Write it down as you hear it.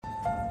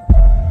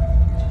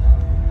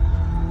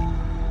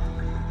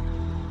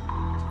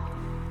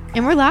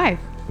And we're live.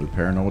 With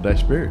Paranormal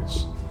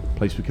Spirits,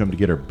 place we come to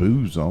get our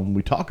booze on.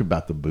 We talk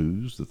about the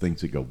booze, the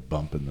things that go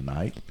bump in the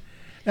night.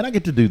 And I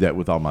get to do that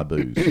with all my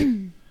booze.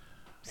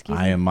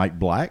 I am Mike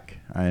Black.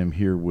 I am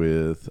here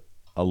with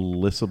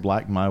Alyssa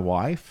Black, my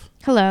wife.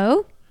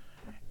 Hello.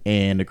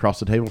 And across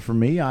the table from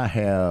me, I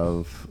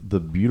have the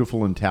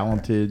beautiful and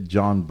talented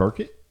John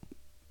Burkett.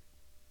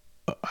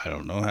 I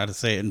don't know how to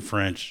say it in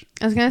French.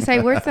 I was going to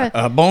say, where's the...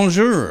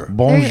 Bonjour.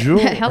 Bonjour.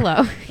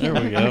 Hello. There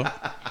we go.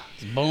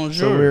 Bonjour.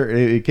 So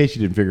in case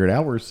you didn't figure it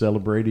out, we're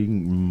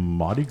celebrating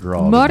Mardi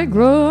Gras. Mardi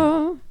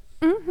Gras.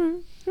 Mm-hmm.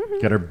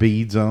 Got our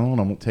beads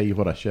on. I won't tell you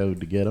what I showed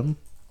to get them.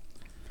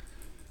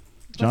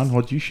 John,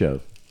 what'd you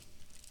show?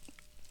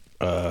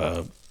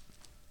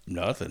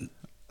 Nothing.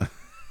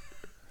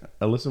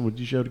 Alyssa, what'd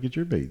you show to get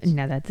your beads?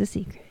 No, that's a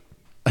secret.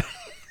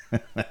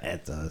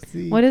 That's a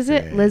secret. What is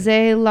it?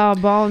 Laissez la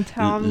bon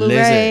temps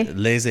brûlé.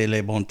 Laissez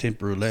les bon temps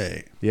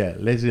brûlés. Yeah,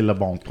 laissez le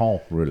bon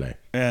temps brûlé.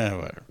 Yeah,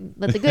 whatever.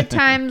 Let the good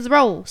times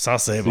roll. Ça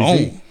c'est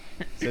bon.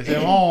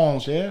 C'est bon,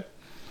 chef.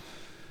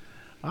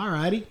 All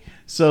righty.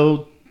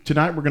 So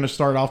tonight we're going to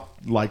start off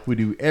like we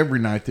do every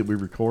night that we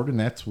record, and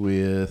that's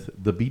with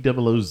the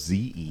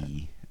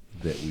BOOZE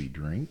that we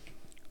drink.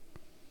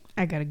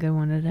 I got a good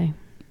one today.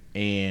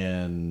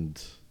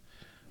 And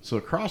so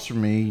across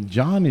from me,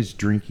 John is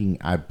drinking,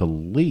 I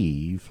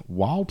believe,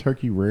 Wild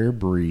Turkey Rare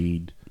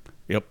Breed.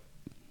 Yep.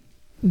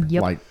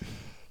 Like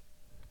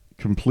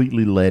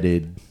completely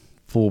leaded,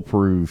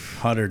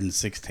 foolproof.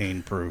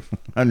 116 proof.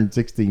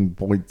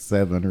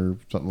 116.7 or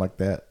something like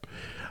that.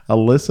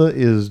 Alyssa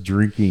is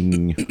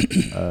drinking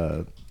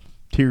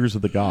Tears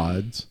of the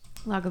Gods.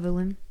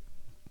 Lagavulin.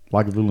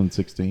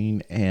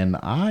 16. And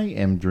I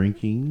am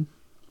drinking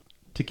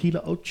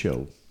Tequila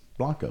Ocho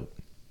Blanco.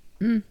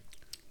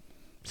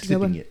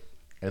 Sipping it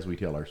as we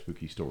tell our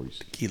spooky stories.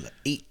 Tequila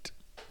 8.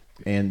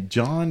 And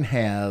John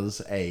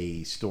has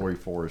a story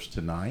for us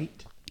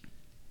tonight.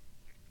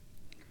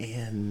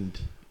 And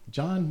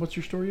John, what's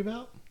your story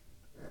about?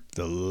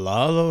 The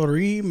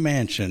LaLaurie's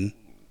mansion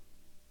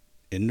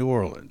in New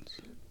Orleans.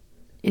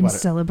 In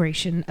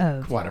celebration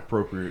of Quite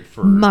appropriate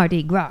for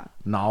Mardi Gras.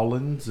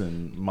 Nolans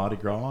and Mardi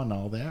Gras and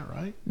all that,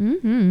 right?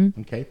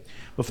 Mm-hmm. Okay.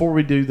 Before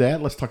we do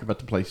that, let's talk about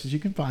the places you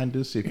can find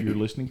us. If you're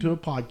listening to a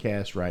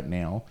podcast right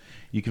now,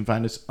 you can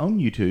find us on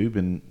YouTube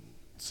and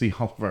see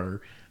all of our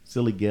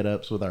silly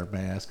get-ups with our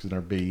masks and our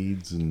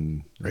beads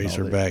and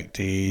Racerback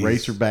tees.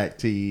 Racerback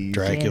tees.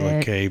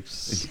 Dracula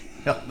capes.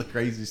 All the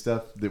crazy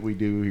stuff that we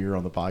do here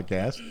on the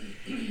podcast.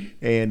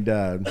 And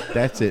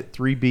that's at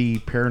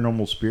 3B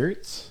Paranormal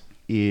Spirits.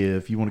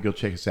 If you want to go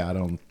check us out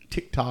on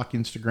TikTok,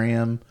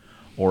 Instagram,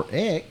 or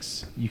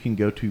X, you can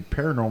go to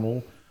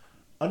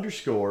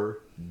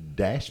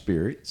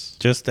paranormal_spirits.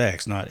 Just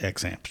X, not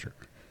X hamster.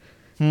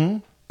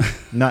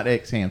 Not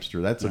X hamster.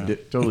 That's a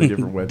totally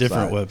different website.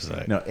 Different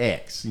website. No,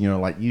 X. You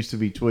know, like used to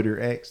be Twitter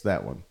X,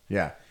 that one.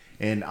 Yeah.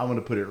 And I'm going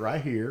to put it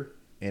right here,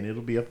 and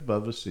it'll be up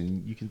above us,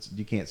 and you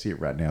can't see it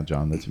right now,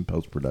 John. That's in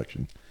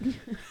post-production.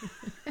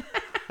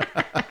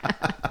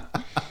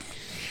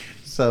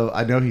 So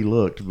I know he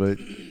looked, but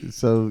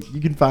so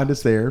you can find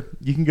us there.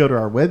 You can go to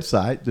our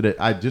website that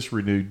I just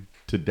renewed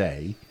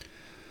today.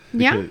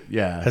 Yeah.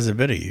 Yeah. Has it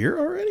been a year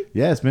already?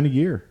 Yeah, it's been a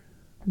year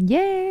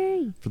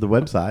Yay. for the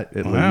website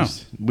at Wow.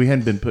 least. We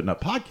hadn't been putting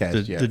up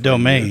podcasts yet. The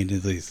domain,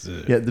 at least.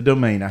 Yeah, the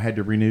domain. I had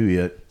to renew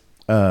it.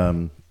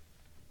 And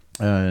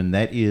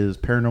that is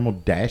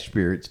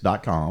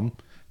paranormal-spirits.com.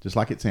 Just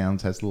like it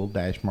sounds, has a little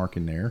dash mark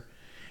in there.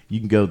 You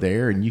can go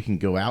there and you can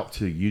go out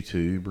to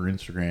YouTube or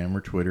Instagram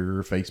or Twitter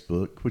or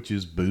Facebook, which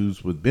is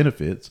Booze with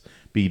Benefits,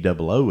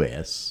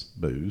 BOOS,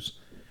 Booze.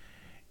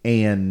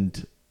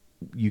 And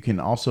you can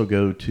also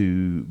go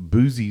to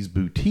Boozy's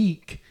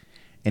Boutique.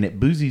 And at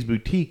Boozy's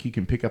Boutique, you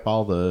can pick up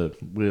all the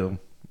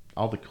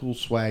cool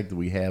swag that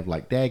we have,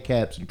 like dad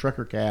caps and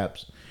trucker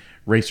caps,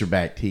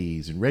 racerback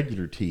tees and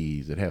regular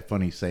tees that have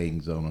funny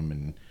sayings on them,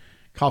 and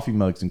coffee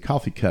mugs and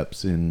coffee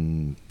cups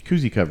and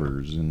koozie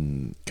covers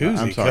and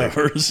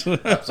covers.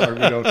 I'm sorry,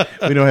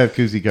 we don't have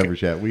koozie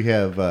covers yet. We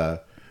have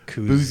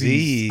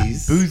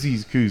Koozies.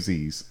 Boozy's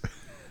koozies.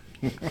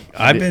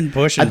 I've been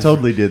pushing. I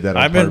totally did that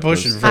on I've purpose. been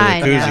pushing for the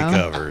I koozie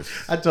know. covers.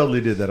 I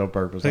totally did that on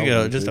purpose.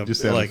 Just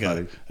sounded like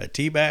funny. a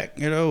tea bag,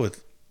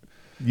 with.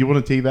 You want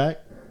a tea bag?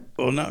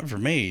 Well, not for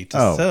me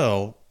to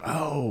sell.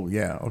 Oh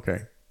yeah,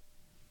 okay.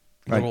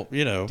 Like,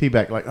 Little, tea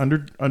bag, like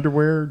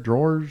underwear,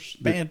 drawers,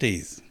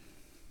 panties.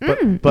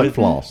 butt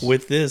floss.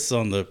 With this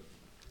on the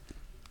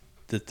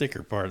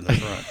thicker part in the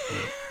front.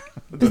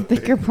 The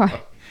thicker part.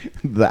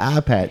 The eye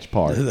patch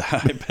part. The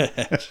eye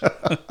patch.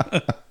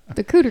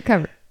 The cooter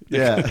cover.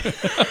 Yeah.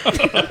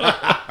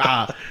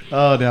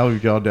 Oh, now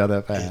we've gone down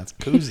that path.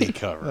 Koozie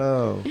cover.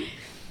 Oh.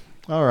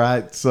 All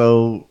right.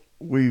 So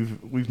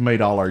we've made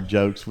all our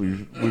jokes.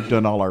 We've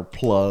done all our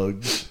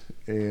plugs,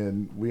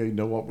 and we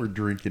know what we're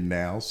drinking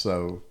now.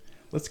 So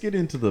let's get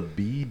into the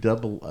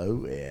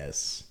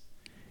BOOS.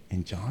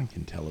 And John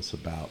can tell us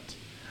about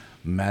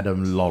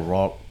Madame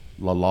LaLaurie.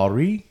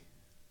 LaLaurie.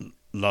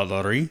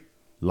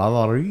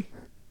 LaLaurie.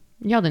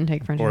 Y'all didn't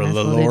take French Or in high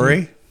school, did you?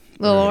 LaLaurie.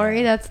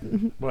 LaLaurie, that's...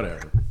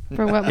 Whatever.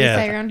 for what we Yeah.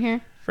 say around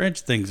here.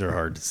 French things are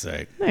hard to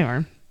say, They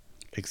are.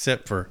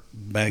 except for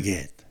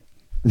baguette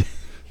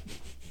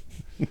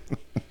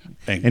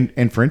and,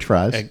 And French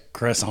fries. and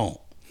croissant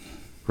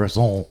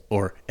Croissant.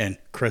 or and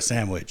croissant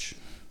sandwich.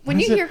 When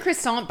What you is it? hear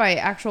croissant by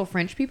actual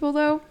French people,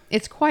 though,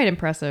 it's quite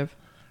impressive.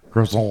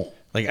 Croissant.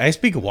 Like I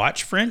speak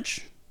watch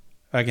French.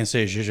 I can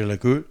say je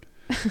l'écoute.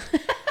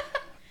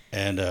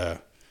 And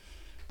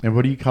And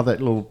what do you call that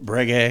little?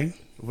 breguet,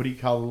 What do you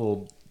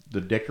call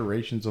the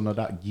decorations on the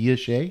dot?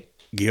 Guilloche?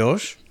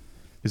 guilloche.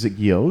 Is it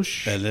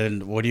guilloche? And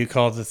then what do you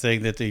call the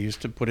thing that they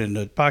used to put in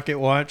the pocket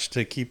watch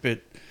to keep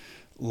it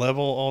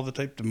level all the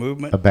type of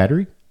movement? A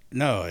battery?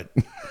 No, it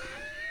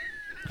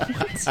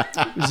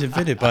was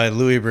invented by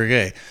Louis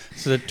Breguet.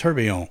 So the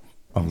tourbillon.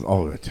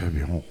 Oh, a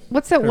tourbillon.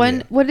 What's that one?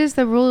 yeah. What is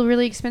the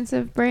really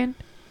expensive brand?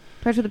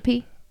 Starts with a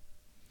P.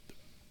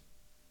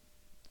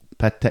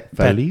 Patek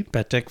Philippe?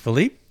 Patek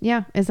Philippe.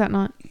 Yeah, is that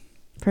not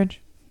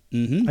French?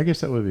 Mm-hmm. I guess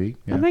that would be.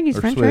 Yeah. I think he's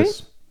Or French,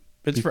 Swiss.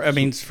 It's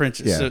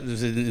French. Yeah. So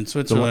in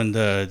Switzerland,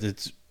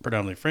 it's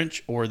predominantly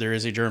French, or there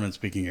is a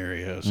German-speaking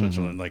area of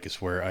Switzerland, like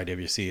it's where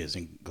IWC is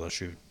in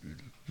Glashut.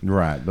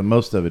 Right, but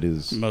most of it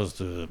is. Most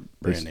of the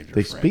They, brand names are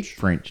they French. speak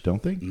French,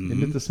 don't they?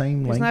 Isn't it the same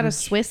There's language? not a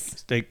Swiss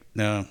Steak?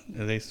 No,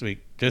 they speak.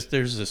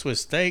 There's a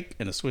Swiss steak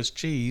and a Swiss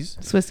cheese,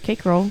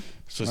 cake roll.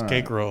 Swiss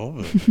cake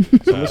roll.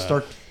 But,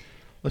 So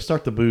let's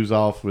start the booze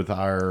off with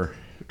our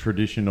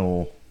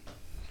traditional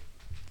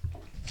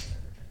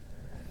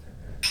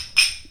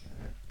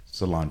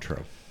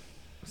cilantro.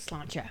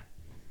 Slancha.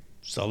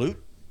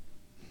 salute.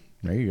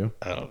 There you go.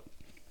 I don't.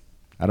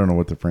 I don't know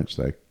what the French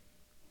say.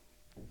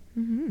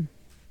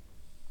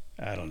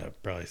 I don't know.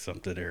 Probably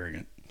something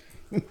arrogant.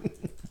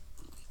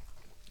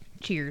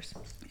 Cheers.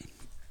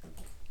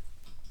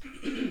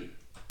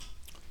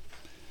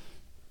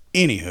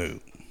 Anywho,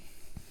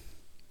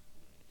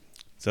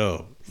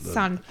 so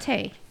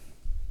Santé.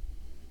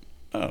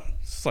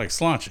 it's like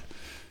sláinte.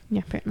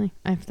 Yeah, apparently.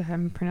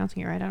 I'm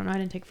pronouncing it right. I don't know. I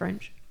didn't take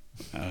French.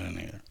 I don't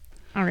either.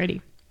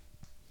 Already.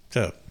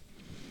 So,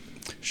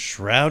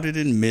 shrouded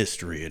in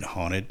mystery and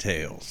haunted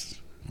tales,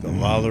 the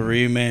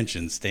LaLaurie's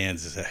mansion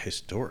stands as a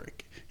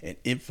historic and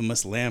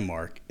infamous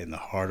landmark in the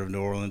heart of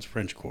New Orleans'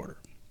 French Quarter.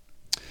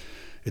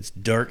 Its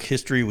dark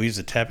history weaves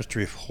a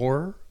tapestry of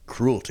horror,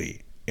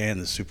 cruelty, and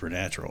the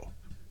supernatural,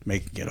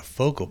 making it a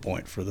focal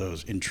point for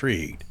those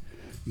intrigued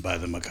by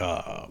the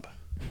macabre.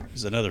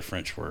 There's another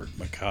French word,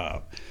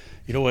 macabre.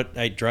 You know what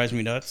drives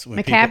me nuts? When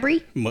Macabre?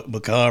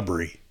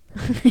 Macabre.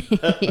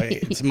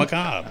 It's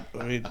macabre.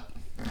 I mean,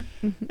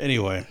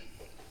 anyway,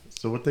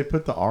 So what they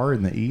put the R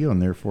and the E on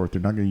there for if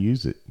they're not going to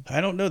use it?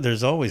 I don't know.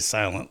 There's always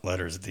silent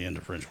letters at the end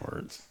of French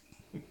words.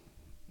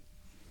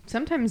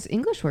 Sometimes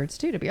English words,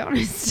 too, to be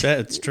honest.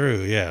 That's true,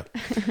 yeah.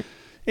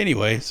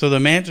 Anyway, so the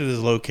mansion is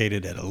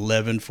located at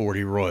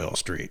 1140 Royal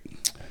Street.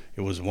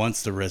 It was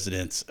once the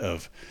residence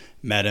of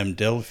Madame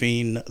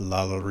Delphine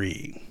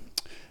LaLaurie,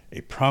 a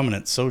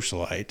prominent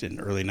socialite in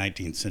early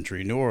 19th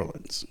century New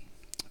Orleans.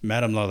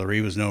 Madame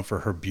LaLaurie was known for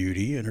her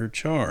beauty and her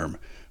charm,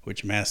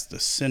 which masked a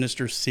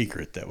sinister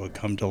secret that would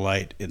come to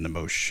light in the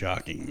most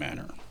shocking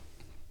manner.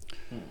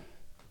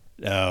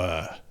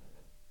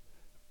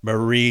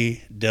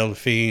 Marie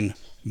Delphine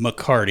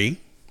McCarty,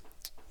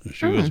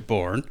 she was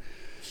born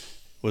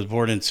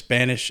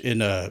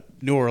in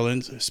New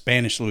Orleans,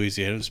 Spanish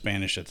Louisiana,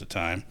 Spanish at the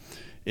time,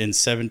 in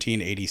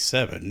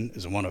 1787,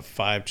 is one of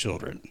 5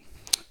 children.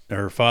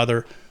 Her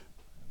father,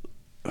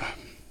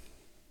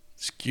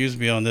 excuse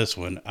me on this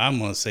one, I'm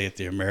going to say it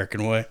the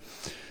American way,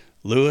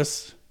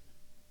 Louis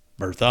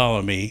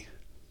Bartholomew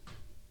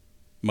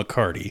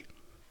McCarty,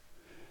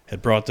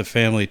 had brought the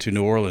family to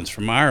New Orleans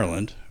from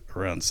Ireland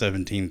around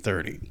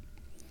 1730.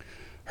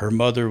 Her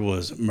mother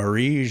was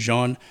Marie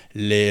Jean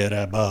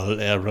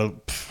Lerabal,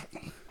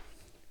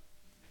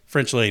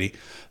 French lady,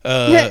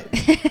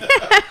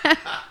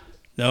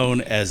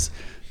 known as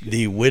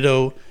the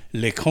widow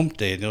Lecomte.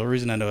 The only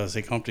reason I know how to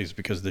say Comte is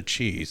because of the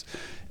cheese,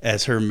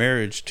 as her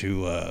marriage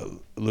to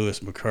Louis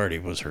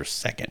McCarty was her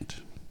second.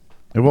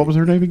 And what was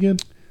her name again?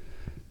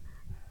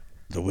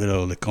 The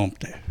widow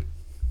Lecomte.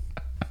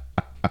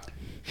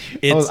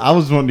 I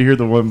was wanting to hear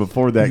the one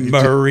before that.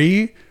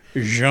 Marie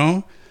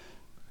Jean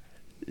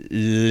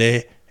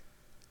L'Érable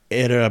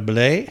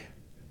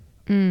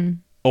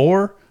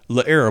or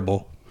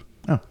L'Érable.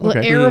 Oh,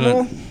 okay.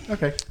 Arable.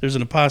 Okay. There's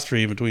an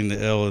apostrophe between the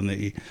L and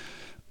the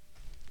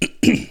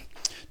E.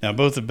 Now,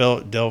 both of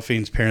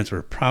Delphine's parents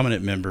were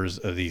prominent members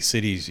of the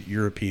city's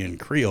European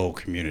Creole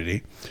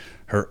community.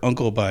 Her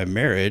uncle by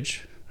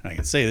marriage, I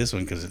can say this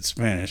one because it's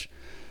Spanish,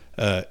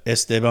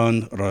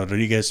 Esteban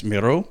Rodriguez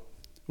Miro,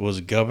 was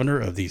governor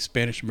of the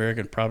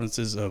Spanish-American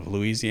provinces of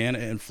Louisiana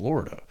and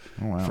Florida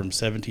from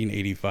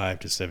 1785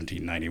 to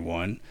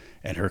 1791.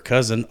 And her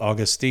cousin,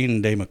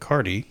 Augustine de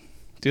McCarty,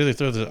 do they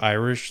throw the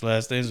Irish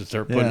last names and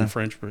start putting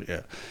French?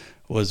 Yeah,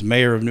 was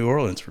mayor of New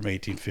Orleans from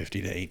 1850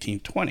 to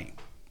 1820.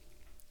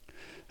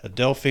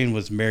 Delphine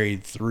was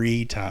married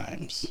 3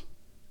 times.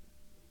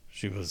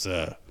 She was,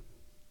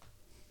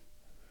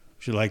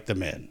 she liked the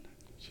men.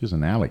 She was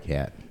an alley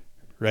cat.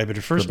 Right, but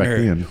her first back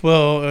marriage. then.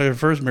 Well, her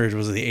first marriage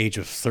was at the age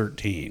of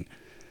 13,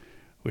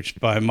 which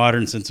by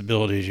modern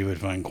sensibilities you would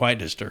find quite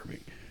disturbing.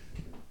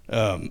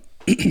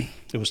 It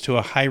was to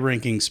a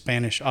high-ranking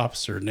Spanish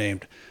officer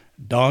named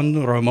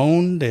Don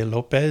Ramon de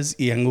Lopez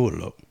y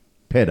Angulo.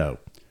 Pedo.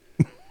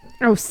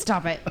 Oh,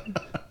 stop it.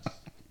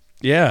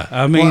 Yeah,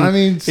 I mean, Well, I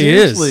mean, he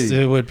is.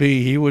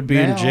 seriously. He would be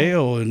Now. in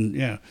jail, and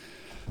yeah.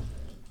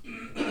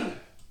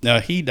 Now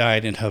he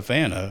died in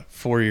Havana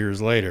 4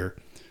 years later.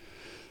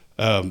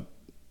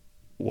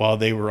 While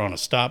they were on a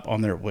stop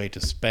on their way to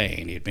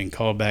Spain, he had been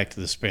called back to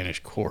the Spanish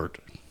court,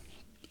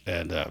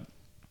 and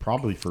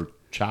Probably for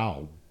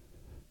child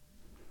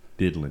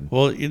diddling.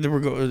 well,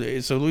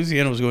 so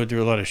Louisiana was going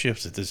through a lot of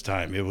shifts at this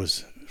time. It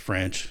was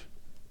French,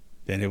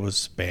 then it was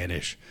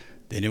Spanish,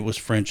 then it was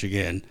French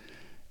again,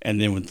 and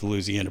then with the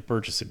Louisiana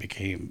Purchase, it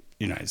became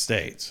United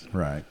States.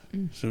 Right.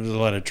 So there was a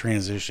lot of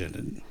transition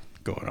and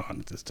going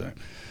on at this time.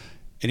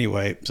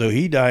 Anyway, so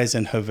he dies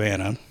in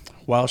Havana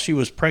while she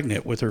was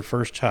pregnant with her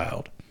first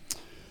child.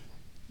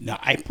 Now,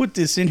 I put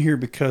this in here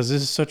because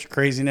this is such a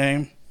crazy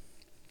name.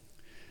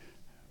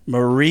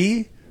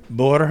 Marie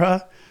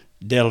Borja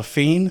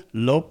Delfín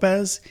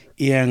López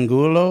y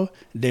Angulo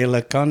de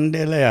la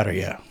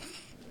Candelaria.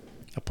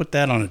 I put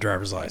that on a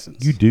driver's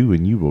license. You do,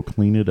 and you will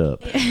clean it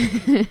up.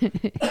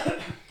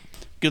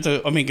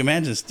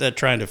 Imagine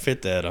trying to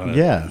fit that on it.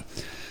 Yeah.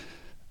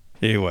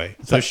 Anyway,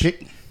 So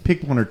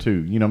pick one or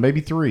two. Maybe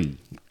three.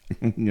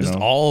 Just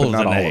all but of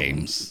not the all of them.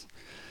 names.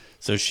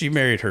 So she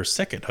married her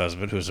second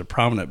husband, who was a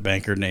prominent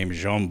banker named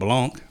Jean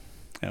Blanc.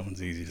 That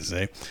one's easy to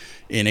say.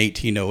 In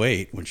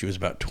 1808, when she was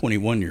about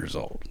 21 years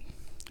old.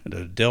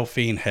 And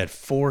Delphine had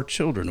 4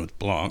 children with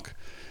Blanc,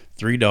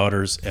 3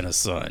 daughters and a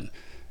son.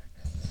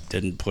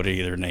 Didn't put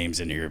any of their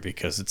names in here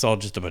because it's all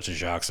just a bunch of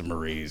Jacques and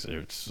Maries.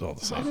 It's all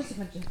the same.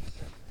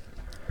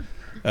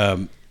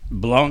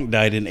 Blanc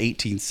died in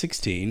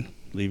 1816,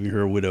 leaving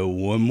her a widow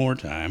one more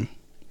time.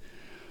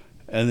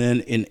 And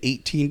then in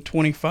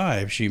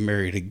 1825, she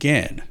married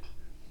again,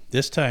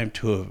 this time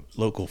to a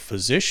local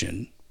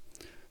physician,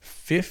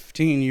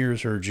 15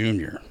 years her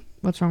junior.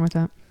 What's wrong with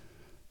that?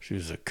 She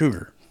was a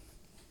cougar.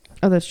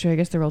 Oh, that's true. I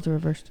guess the roles are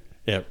reversed.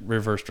 Yeah,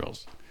 reversed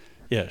roles.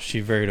 Yeah,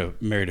 she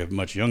married a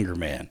much younger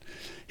man.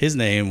 His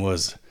name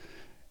was,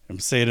 I'm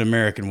saying it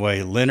American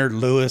way, Leonard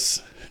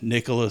Louis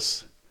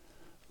Nicholas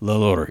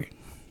LaLaurie.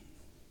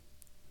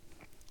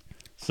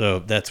 So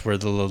that's where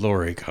the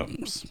LaLaurie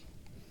comes.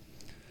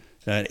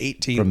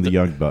 From the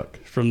young buck.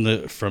 From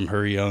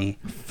her young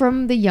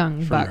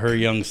buck. her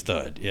young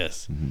stud,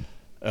 yes.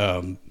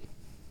 Mm-hmm.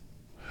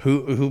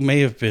 Who may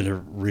have been a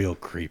real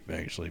creep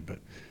actually, but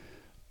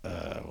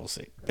we'll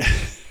see.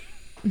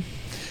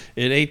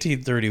 In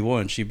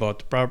 1831, she bought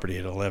the property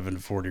at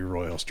 1140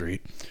 Royal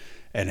Street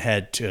and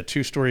had a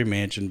 2-story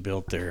mansion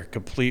built there,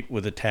 complete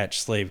with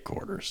attached slave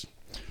quarters.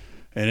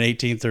 In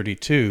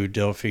 1832,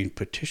 Delphine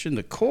petitioned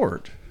the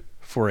court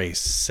for a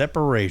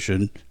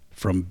separation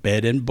from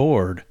bed and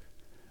board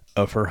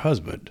of her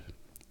husband,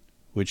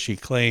 which she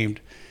claimed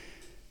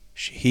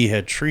he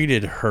had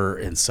treated her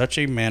in such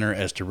a manner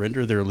as to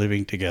render their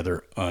living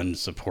together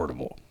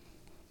unsupportable.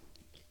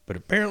 But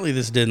apparently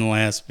this didn't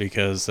last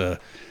because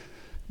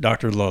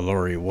Dr.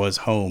 LaLaurie was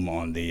home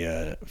on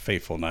the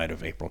fateful night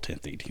of April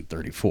 10th,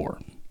 1834.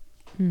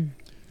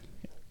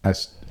 I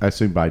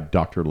assume by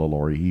Dr.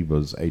 LaLaurie, he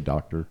was a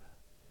doctor.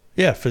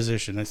 Yeah,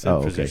 physician. I said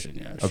Okay. physician.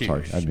 Yeah, I'm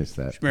sorry, I missed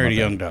that. She married a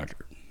My young bad.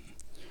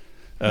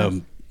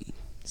 doctor.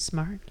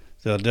 Smart.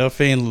 So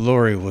Delphine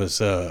LaLaurie was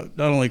not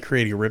only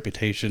creating a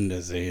reputation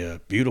as a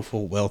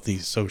beautiful, wealthy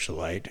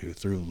socialite who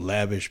threw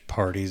lavish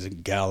parties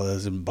and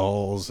galas and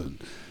balls and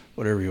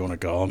whatever you want to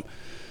call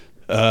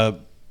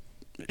them,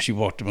 she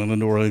walked among the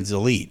New Orleans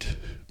elite,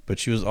 but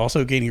she was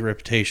also gaining a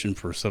reputation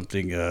for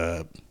something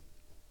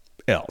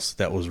else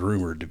that was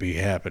rumored to be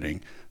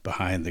happening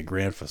behind the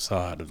grand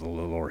facade of the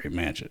LaLaurie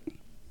mansion.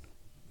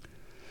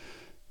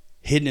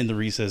 Hidden in the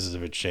recesses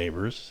of its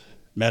chambers,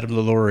 Madame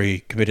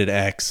LaLaurie committed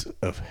acts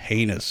of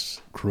heinous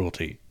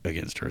cruelty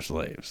against her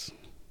slaves.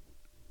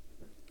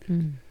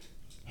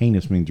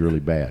 Heinous means really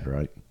bad,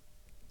 right?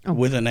 Oh.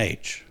 With an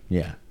H.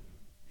 Yeah.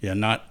 Yeah,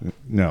 not...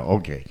 No,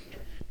 okay.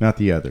 Not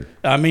the other.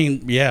 I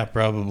mean, yeah,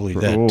 probably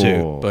that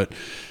too. But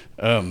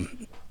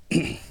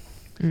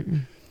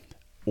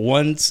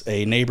once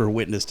a neighbor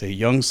witnessed a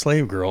young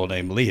slave girl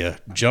named Leah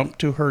jump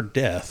to her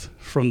death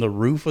from the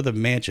roof of the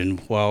mansion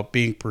while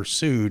being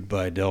pursued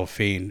by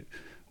Delphine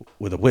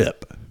with a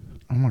whip.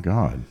 Oh, my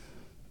God.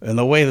 And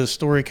the way the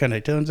story kind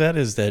of turns out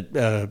is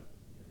that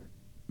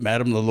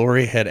Madame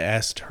LaLaurie had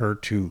asked her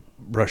to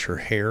brush her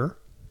hair,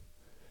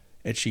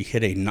 and she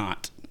hit a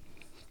knot.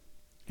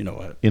 You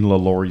know, In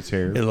LaLaurie's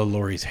hair? in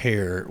LaLaurie's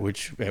hair,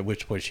 at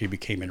which point she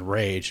became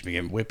enraged,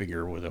 began whipping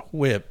her with a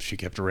whip. She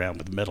kept around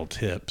with metal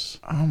tips.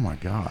 Oh, my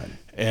God.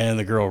 And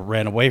the girl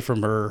ran away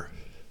from her,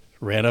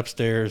 ran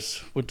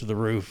upstairs, went to the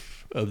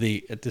roof of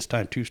the, at this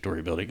time,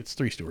 2-story building. It's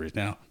 3 stories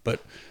now, but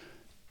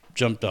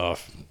jumped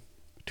off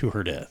to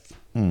her death.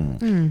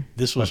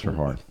 This was Bless her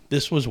heart.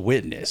 This was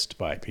witnessed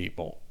by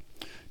people.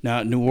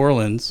 Now, New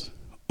Orleans,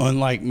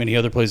 unlike many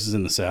other places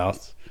in the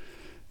South,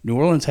 New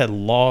Orleans had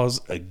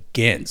laws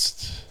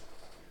against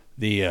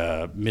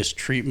the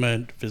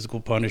mistreatment, physical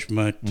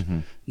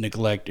punishment,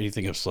 neglect,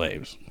 anything of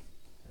slaves.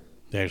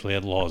 They actually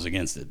had laws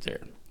against it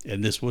there.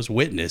 And this was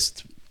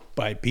witnessed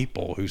by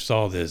people who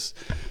saw this.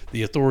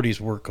 The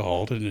authorities were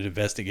called and an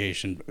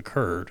investigation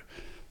occurred.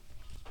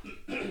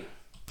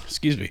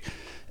 Excuse me.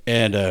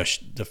 And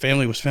the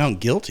family was found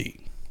guilty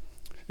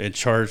and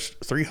charged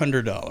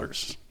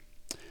 $300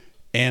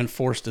 and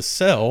forced to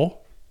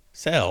sell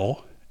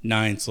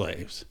 9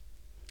 slaves.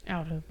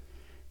 Out of.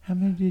 How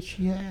many did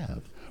she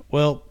have?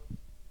 Well,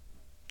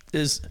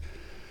 is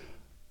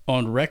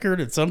on record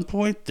at some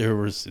point there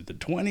was in the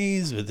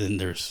 20s, but then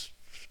there's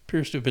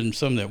appears to have been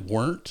some that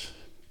weren't.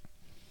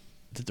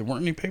 That there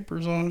weren't any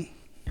papers on.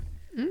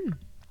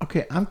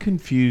 Okay, I'm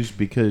confused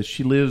because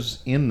she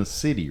lives in the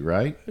city,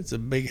 right? It's a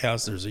big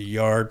house. There's a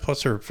yard.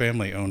 Plus, her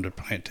family owned a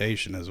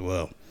plantation as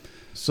well.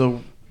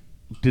 So,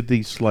 did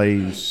these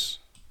slaves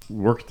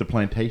work at the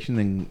plantation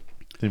and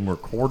then were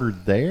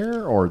quartered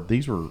there, or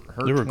these were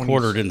her? They were 20s?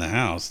 quartered in the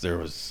house. There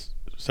was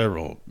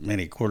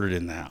many quartered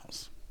in the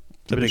house.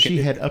 But if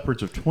she had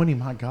upwards of 20,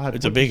 my God,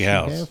 It's a what big did she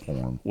house. have for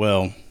 'em?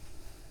 Well,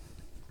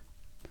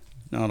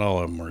 not all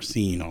of them were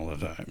seen all the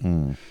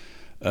time.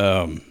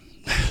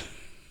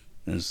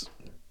 There's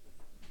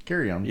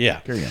Carry on.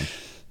 Yeah. Carry on.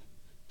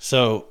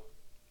 So,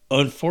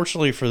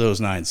 unfortunately for those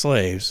 9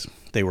 slaves,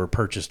 they were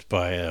purchased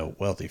by a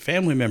wealthy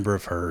family member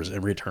of hers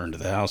and returned to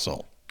the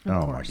household.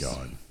 Oh, my course.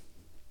 God.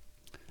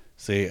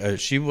 See,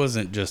 she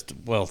wasn't just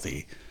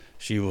wealthy;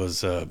 she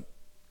was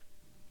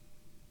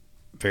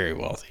very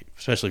wealthy,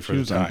 especially for She the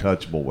was time.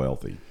 untouchable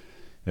wealthy,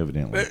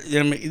 evidently.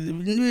 I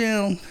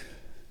mean,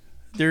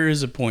 there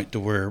is a point to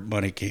where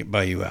money can't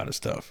buy you out of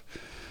stuff.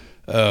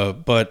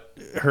 But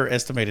her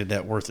estimated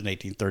net worth in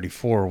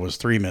 1834 was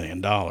 $3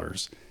 million,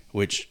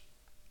 which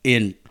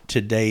in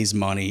today's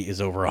money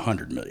is over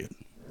 $100 million.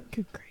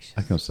 Good gracious.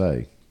 I was going to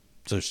say.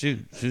 So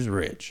she's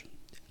rich.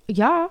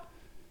 Yeah.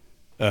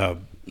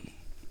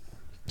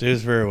 She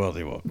was a very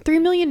wealthy woman.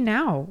 $3 million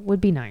now would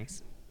be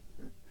nice.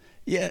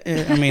 Yeah,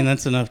 I mean,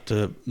 that's enough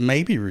to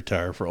maybe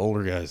retire for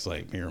older guys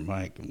like me or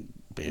Mike and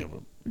be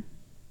able to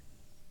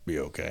be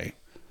okay.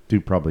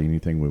 Do probably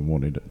anything we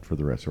wanted for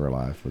the rest of our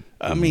life. With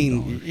I $1 mean,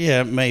 million.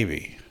 yeah,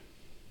 maybe.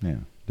 Yeah.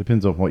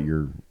 Depends on what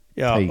your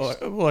Yeah,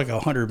 taste. like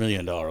 $100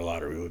 million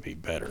lottery would be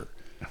better.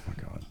 Oh, my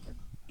God.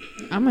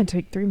 I'm gonna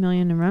take $3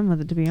 million and run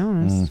with it. To be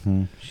honest,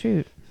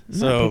 shoot. I'm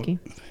So- not picky.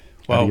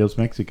 Well, Adios,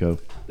 Mexico.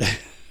 I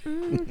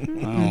don't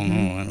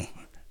know.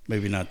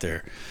 Maybe not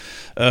there.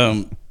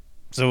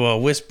 So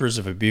whispers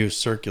of abuse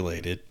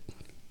circulated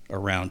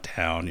around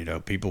town. You know,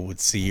 people would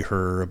see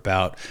her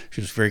about.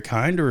 She was very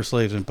kind to her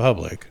slaves in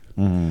public,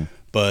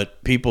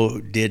 but people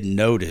did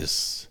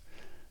notice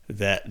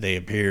that they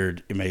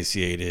appeared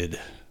emaciated,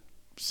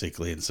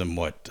 sickly, and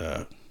somewhat.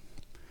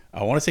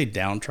 I want to say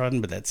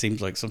downtrodden, but that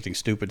seems like something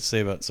stupid to say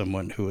about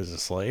someone who is a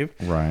slave.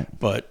 Right.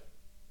 But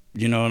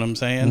you know what I'm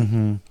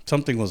saying?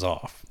 Something was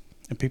off.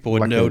 And people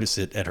would Like notice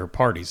it at her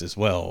parties as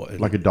well. And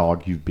Like a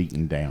dog you've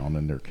beaten down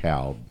and they're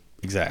cowed.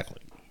 exactly.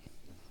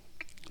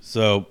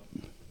 So,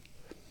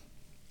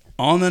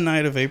 on the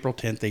night of April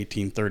 10th,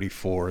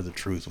 1834, the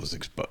truth was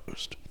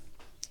exposed.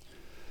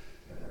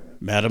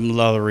 Madame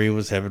LaLaurie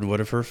was having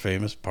one of her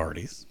famous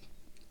parties,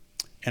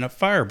 and a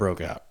fire broke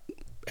out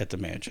at the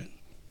mansion.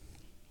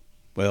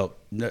 Well,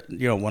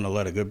 you don't want to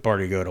let a good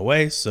party go to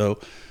waste, so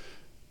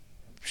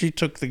she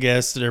took the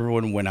guests and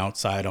everyone went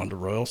outside onto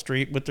Royal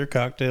Street with their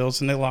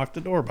cocktails, and they locked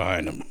the door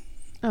behind them.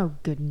 Oh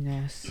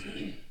goodness.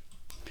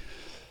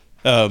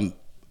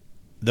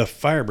 The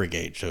fire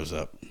brigade shows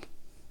up.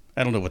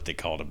 I don't know what they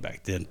called them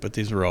back then, but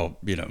these were all,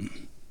 they Fire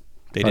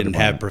didn't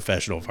have department.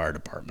 professional fire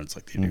departments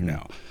like they do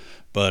now.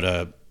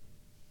 But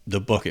the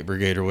bucket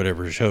brigade or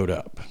whatever showed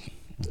up.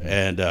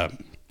 And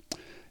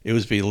it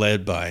was being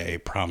led by a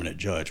prominent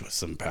judge with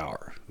some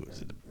power who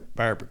was in the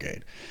fire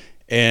brigade.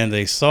 And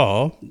they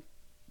saw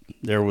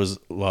there was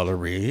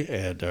LaLaurie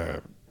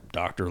and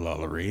Dr.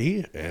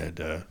 LaLaurie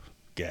and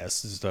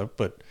guests and stuff,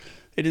 but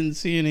they didn't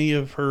see any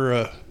of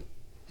her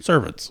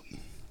servants.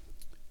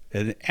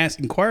 And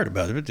inquired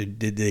about it.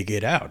 Did they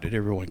get out? Did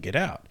everyone get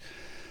out?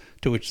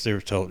 To which they were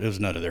told it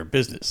was none of their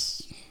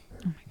business.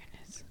 Oh my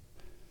goodness.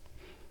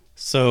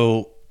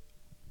 So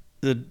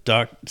the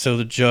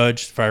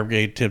judge, fire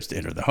brigade attempts to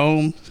enter the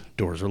home.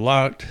 Doors are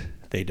locked.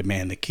 They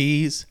demand the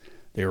keys.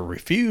 They were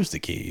refused the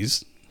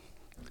keys.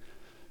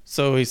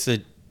 So he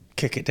said,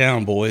 "Kick it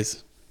down,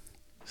 boys."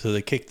 So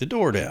they kicked the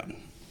door down.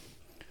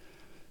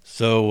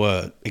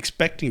 So,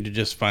 expecting to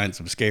just find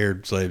some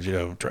scared slaves,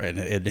 trying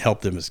to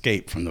help them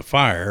escape from the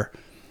fire,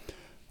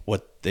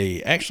 what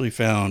they actually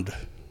found,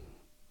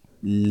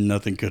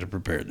 nothing could have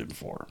prepared them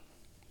for.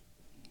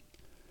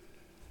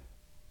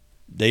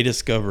 They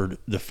discovered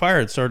the fire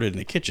had started in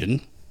the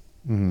kitchen.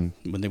 When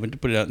they went to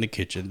put it out in the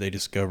kitchen, they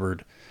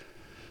discovered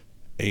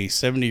a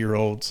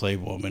 70-year-old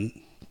slave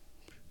woman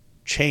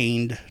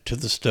chained to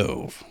the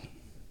stove,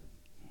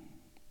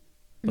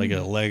 like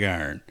a leg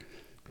iron,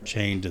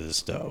 chained to the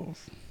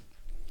stove.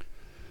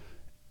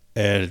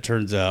 And it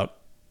turns out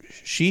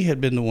she had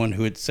been the one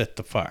who had set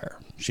the fire.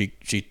 She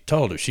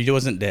told her she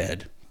wasn't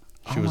dead.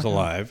 She was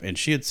alive, and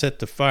she had set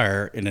the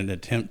fire in an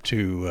attempt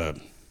to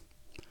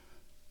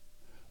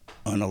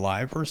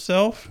unalive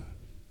herself,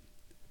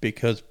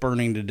 because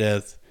burning to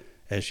death,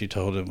 as she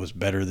told him, was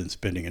better than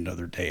spending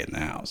another day in the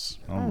house.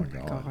 Oh my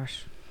God.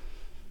 Gosh.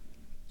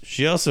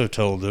 She also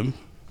told them,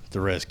 the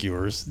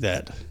rescuers,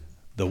 that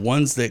the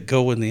ones that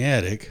go in the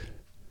attic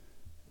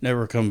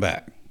never come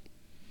back.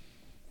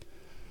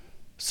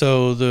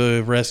 So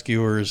the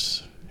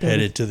rescuers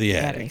headed to the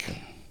attic.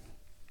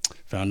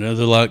 Found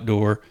another locked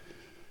door,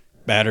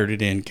 battered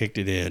it in, kicked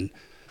it in.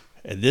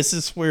 And this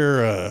is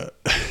where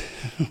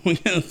we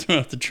got to throw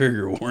out the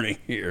trigger warning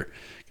here,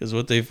 because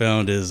what they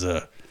found is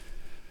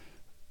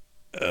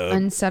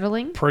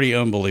unsettling, pretty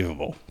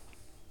unbelievable.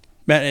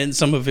 And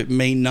some of it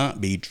may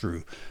not be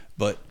true,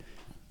 but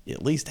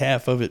at least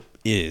half of it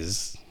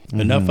is.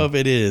 Mm-hmm. Enough of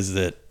it is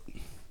that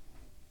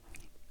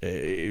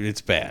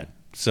it's bad.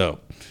 So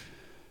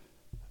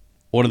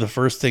one of the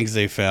first things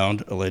they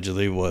found,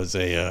 allegedly, was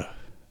a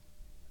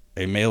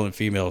male and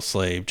female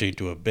slave chained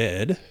to a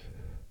bed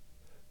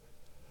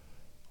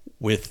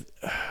with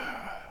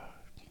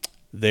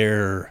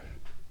their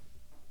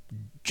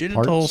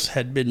genitals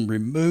had been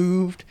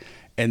removed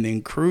and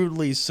then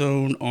crudely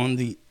sewn on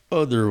the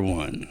other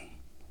one.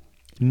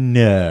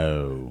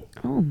 No.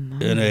 Oh my.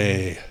 In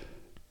a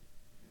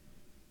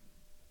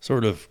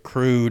sort of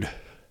crude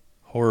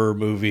horror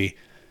movie.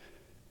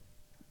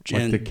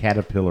 Like the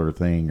caterpillar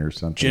thing or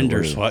something.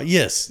 Gender swap.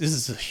 Yes, this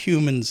is a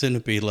human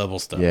centipede level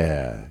stuff.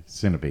 Yeah,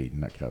 centipede,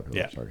 not caterpillar.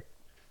 Yeah. Sorry.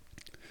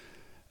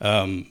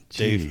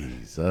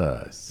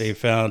 Jesus. They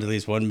found at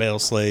least one male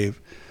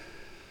slave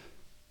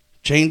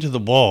chained to the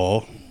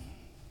wall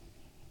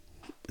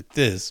like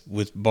this,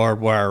 with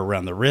barbed wire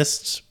around the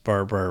wrists,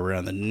 barbed wire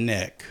around the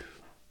neck,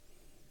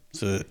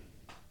 so that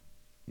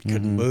it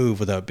couldn't move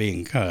without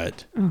being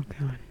cut. Oh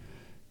God.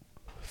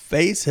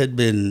 Face had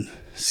been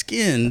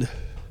skinned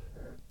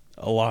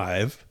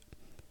alive,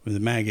 with the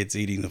maggots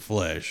eating the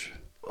flesh.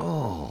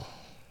 Oh.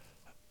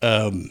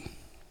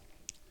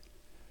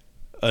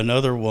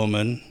 Another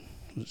woman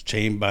was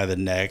chained by the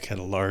neck, had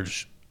a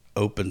large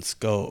open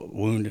skull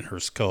wound in her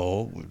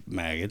skull with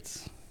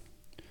maggots.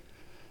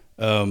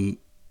 Then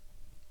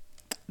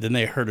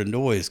they heard a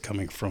noise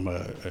coming from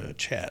a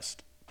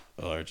chest,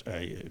 a large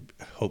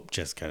hope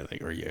chest kind of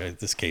thing, or in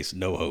this case,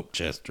 no hope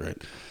chest,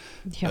 right?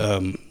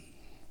 Yeah.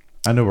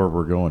 I know where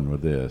we're going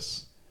with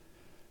this.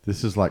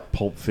 This is like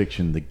Pulp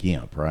Fiction, the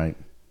Gimp, right?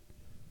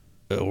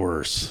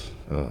 Worse.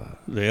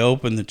 They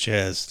open the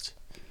chest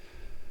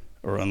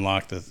or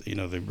unlock they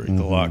break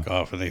the lock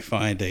off, and they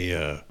find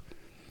a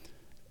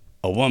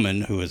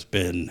woman who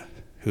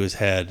has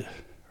had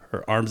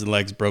her arms and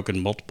legs broken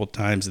multiple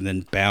times and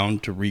then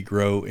bound to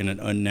regrow in an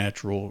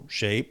unnatural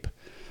shape,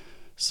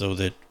 so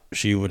that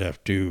she would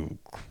have to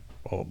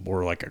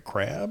more like a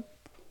crab,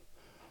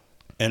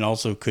 and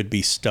also could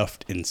be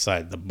stuffed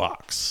inside the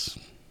box.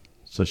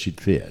 So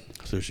she'd fit.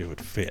 So she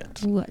would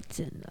fit. What's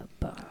in the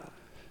box?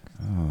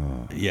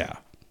 Yeah.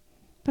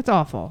 That's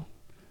awful.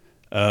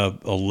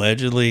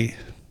 Allegedly,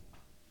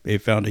 they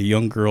found a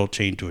young girl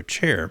chained to a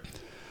chair,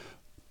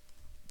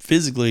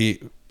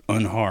 physically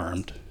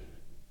unharmed.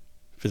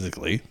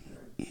 When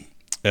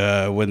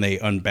they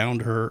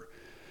unbound her,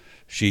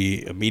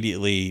 she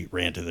immediately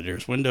ran to the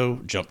nearest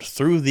window, jumped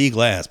through the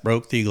glass,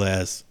 broke the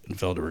glass, and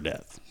fell to her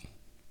death.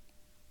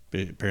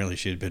 Apparently,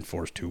 she had been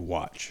forced to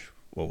watch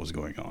what was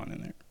going on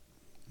in there.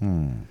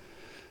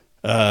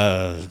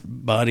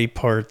 Body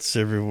parts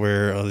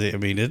everywhere. I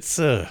mean, it's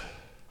some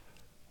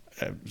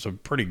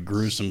pretty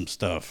gruesome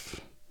stuff.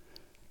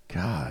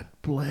 God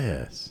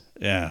bless.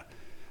 Yeah.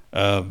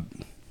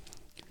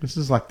 This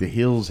is like The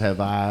Hills Have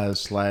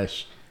Eyes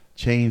 /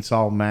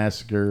 Chainsaw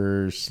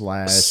Massacre /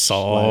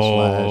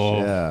 Saw.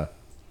 Yeah.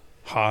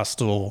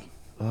 Hostel.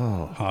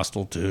 Oh.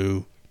 Hostel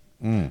 2.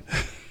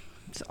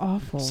 It's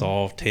awful.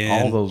 Saw 10.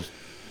 All those.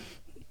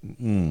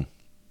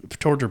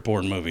 Torture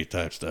porn movie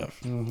type stuff.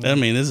 I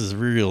mean, this is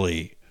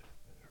really,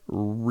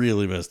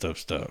 really messed up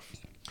stuff.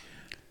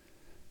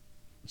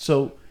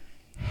 So,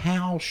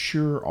 how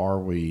sure are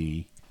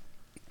we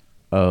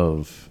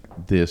of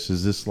this?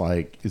 Is this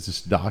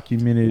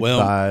documented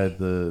by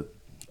the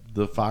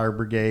fire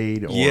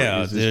brigade, or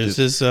is this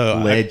just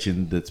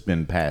legend that's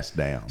been passed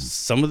down?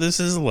 Some of this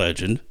is a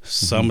legend.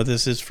 Some of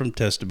this is from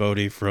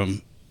testimony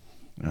from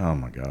oh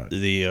my God,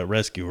 the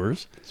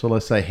rescuers. So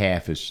let's say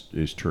half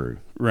is true.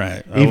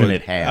 Right. Even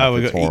at half,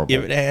 it's horrible.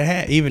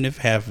 Even if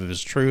half of it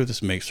is true,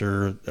 this makes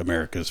her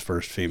America's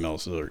first female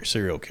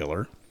serial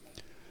killer.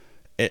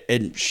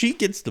 And she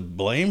gets the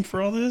blame for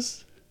all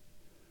this.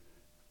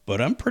 But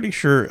I'm pretty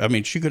sure,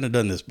 she couldn't have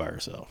done this by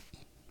herself.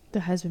 The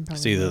husband probably.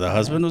 It's either the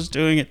husband was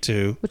doing it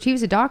too. Which he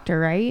was a doctor,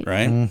 right?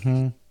 Right?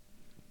 Mm-hmm.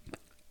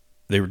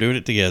 They were doing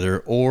it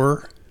together,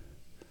 or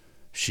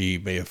she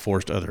may have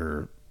forced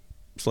other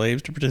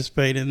slaves to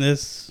participate in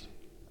this.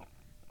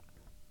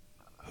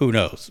 Who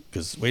knows?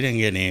 Because we didn't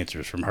get any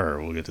answers from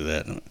her. We'll get to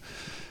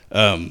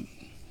that.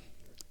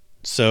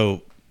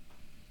 So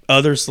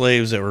Other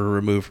slaves that were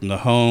removed from the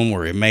home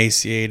were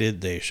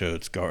emaciated. They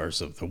showed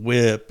scars of the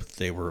whip.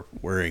 They were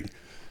wearing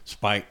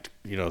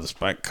the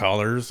spiked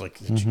collars, like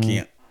that you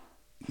can't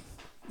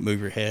move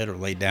your head or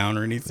lay down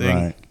or anything.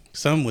 Right.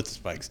 Some with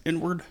spikes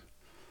inward.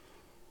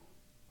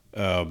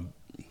 Now,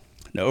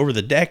 over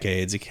the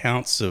decades,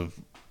 accounts of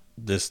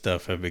this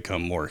stuff have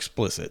become more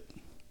explicit.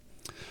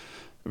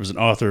 There was an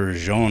author,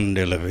 Jean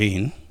de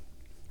Levine,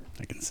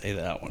 I can say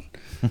that one,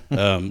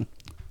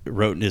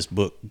 wrote in his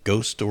book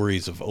Ghost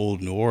Stories of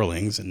Old New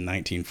Orleans in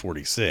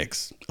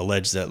 1946,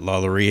 alleged that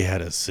LaLaurie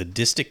had a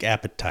sadistic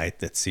appetite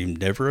that seemed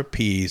never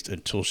appeased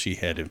until she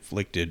had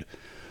inflicted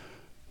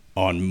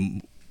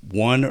on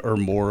one or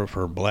more of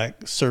her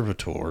black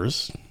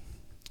servitors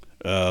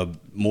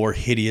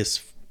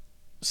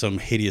some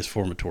hideous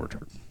form of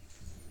torture,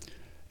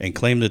 and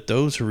claimed that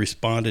those who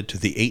responded to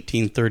the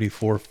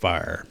 1834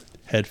 fire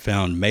had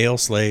found male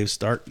slaves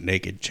stark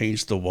naked, chained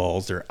to the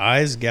walls, their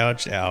eyes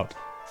gouged out.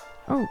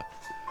 Oh.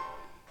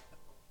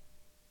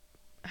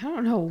 I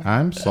don't know.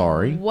 I'm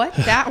sorry. What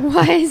that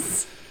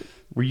was.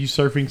 Were you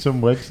surfing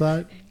some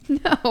website?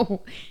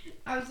 No.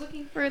 I was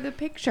looking for the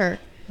picture.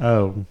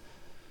 Oh.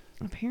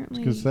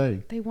 Apparently, I was gonna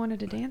say. they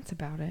wanted to dance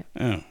about it.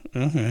 Oh,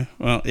 okay.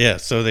 Well, yeah,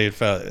 so they had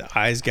found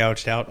eyes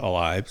gouged out,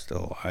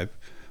 still alive,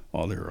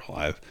 while they were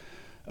alive.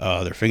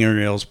 Their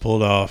fingernails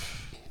pulled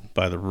off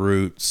by the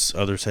roots.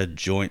 Others had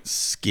joints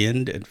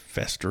skinned and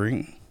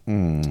festering.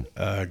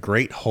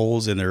 Great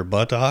holes in their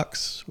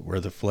buttocks where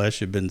the flesh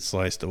had been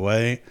sliced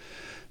away.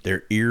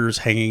 Their ears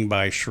hanging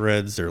by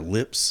shreds, their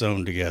lips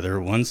sewn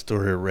together. One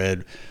story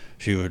read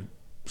she would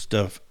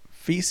stuff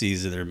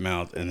feces in their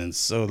mouth and then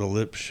sew the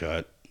lips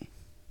shut,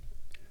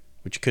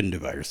 which you couldn't do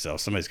by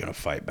yourself. Somebody's going to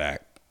fight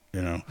back,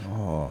 you know.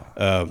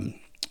 Oh.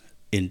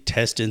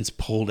 Intestines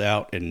pulled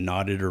out and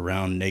knotted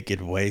around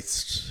naked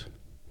waists.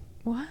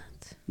 What?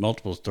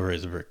 Multiple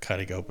stories of her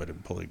cutting open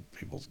and pulling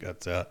people's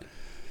guts out.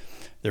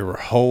 There were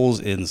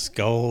holes in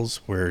skulls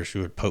where she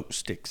would poke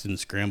sticks and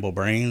scramble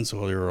brains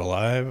while they were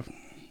alive.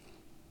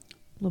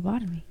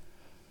 Lobotomy.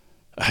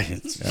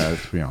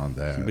 It's beyond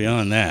that.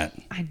 Beyond that.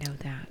 I know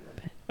that.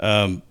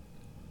 But.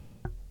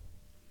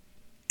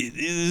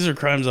 These are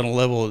crimes on a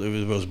level of the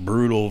most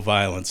brutal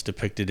violence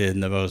depicted in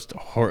the most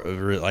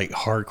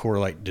hardcore,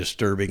 like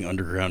disturbing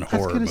underground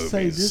horror movies.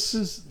 Say this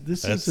is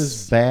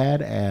as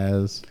bad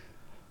as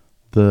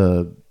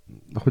the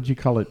what'd you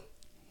call it,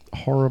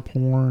 horror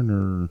porn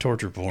or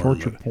torture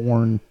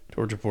porn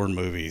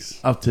movies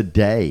of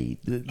today.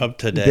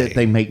 That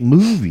they make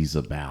movies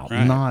about,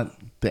 right. Not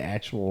the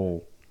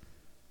actual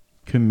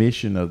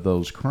commission of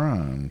those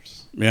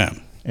crimes. Yeah,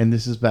 and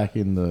this is back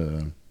in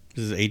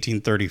this is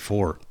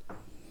 1834.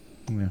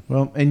 Yeah.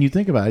 Well, and you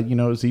think about it,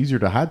 it's easier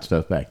to hide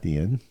stuff back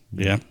then.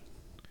 Yeah.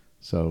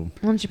 So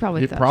she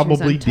probably it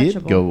probably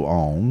did go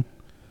on.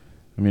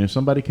 I mean, if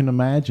somebody can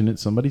imagine it,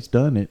 somebody's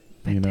done it.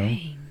 But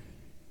dang.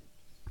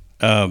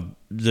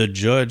 The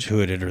judge who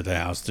had entered the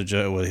house,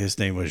 his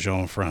name was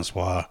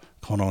Jean-Francois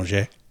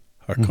Cononge,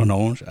 or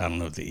Cononge. I don't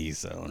know if the E's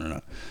silent or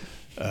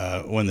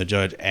not. When the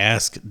judge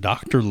asked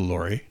Mr.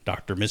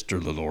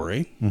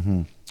 LaLaurie,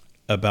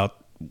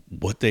 about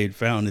what they had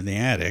found in the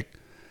attic,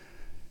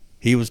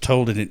 he was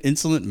told in an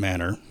insolent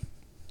manner,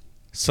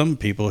 some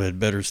people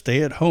had better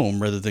stay at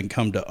home rather than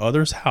come to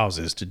others'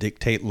 houses to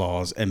dictate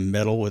laws and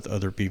meddle with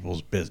other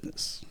people's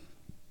business.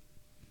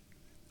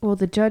 Well,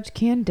 the judge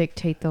can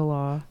dictate the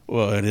law.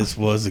 Well, and this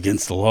was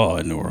against the law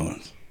in New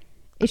Orleans.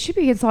 It should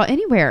be against law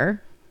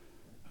anywhere.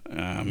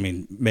 I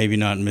mean, maybe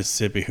not in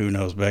Mississippi, who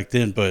knows back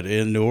then, but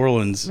in New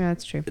Orleans, yeah,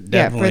 that's true.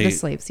 Yeah, for the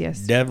slaves,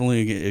 yes.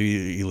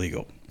 Definitely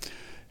illegal.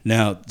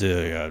 Now,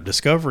 the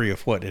discovery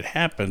of what had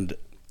happened,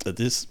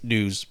 this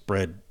news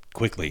spread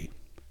quickly,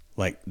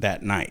 like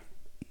that night.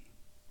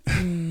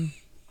 And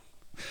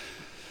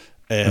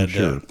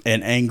sure.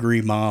 An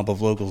angry mob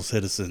of local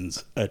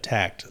citizens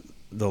attacked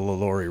the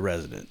LaLaurie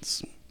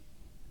residence.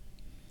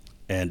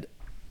 And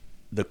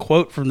the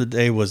quote from the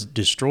day was,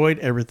 destroyed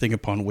everything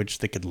upon which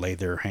they could lay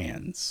their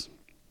hands.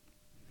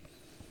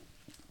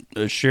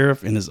 The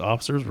sheriff and his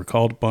officers were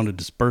called upon to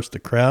disperse the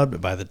crowd,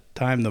 but by the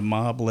time the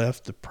mob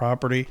left, the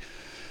property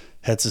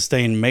had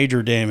sustained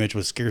major damage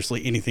with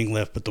scarcely anything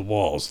left but the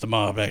walls. The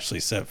mob actually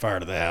set fire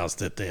to the house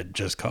that they had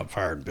just caught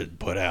fire and been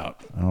put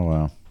out. Oh,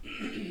 wow.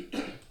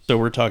 So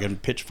we're talking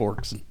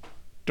pitchforks and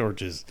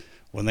torches.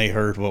 When they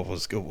heard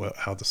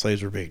how the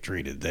slaves were being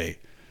treated, they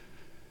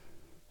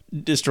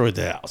destroyed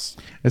the house.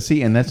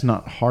 And that's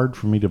not hard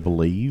for me to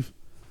believe,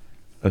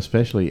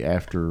 especially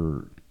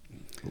after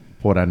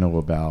what I know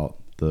about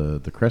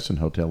the Crescent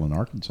Hotel in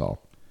Arkansas.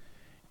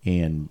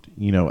 And,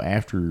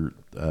 after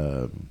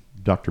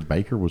Dr.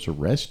 Baker was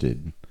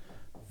arrested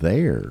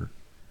there,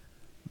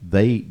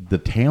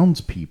 the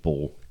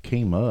townspeople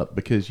came up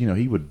because,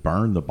 he would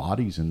burn the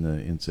bodies in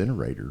the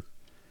incinerator.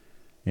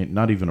 And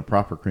not even a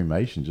proper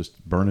cremation,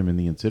 just burn them in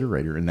the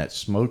incinerator, and that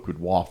smoke would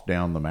waft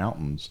down the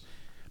mountains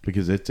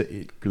because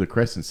the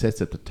Crescent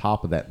sits at the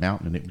top of that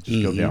mountain, and it would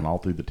just go down all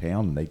through the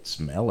town, and they'd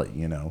smell it,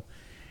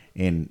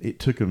 And it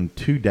took them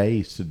 2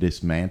 days to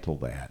dismantle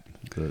that.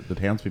 The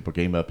townspeople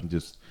came up and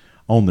just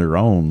on their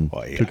own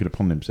Well, yeah. took it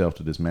upon themselves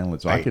to dismantle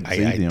it. So I could see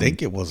them. I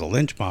think it was a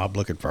lynch mob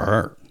looking for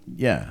her.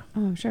 Yeah.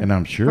 Oh, I'm sure. And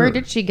I'm sure. Where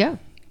did she go?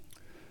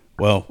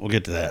 Well, we'll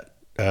get to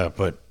that.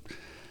 But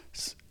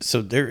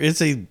so there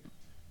is a.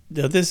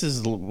 This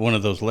is one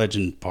of those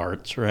legend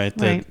parts, right?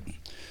 Right.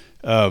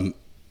 That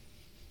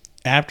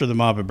after the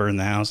mob had burned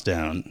the house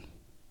down,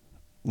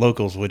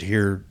 locals would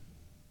hear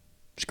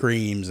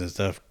screams and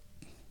stuff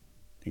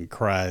and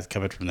cries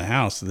coming from the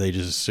house. So they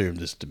just assumed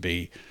this to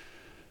be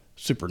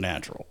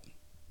supernatural.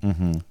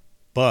 Mm-hmm.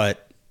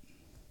 But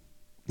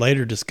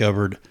later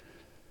discovered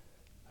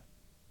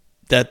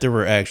that there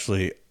were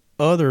actually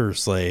other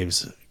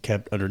slaves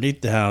kept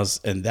underneath the house,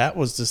 and that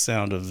was the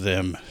sound of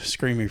them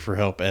screaming for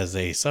help as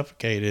they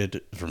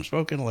suffocated from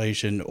smoke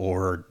inhalation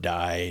or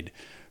died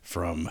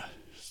from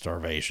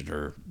starvation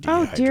or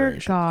dehydration. Oh, dear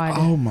God.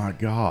 Oh, my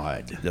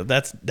God. No,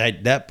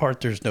 that part.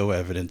 There's no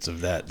evidence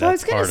of that. Well, I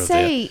was That's going part to of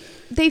say,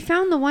 they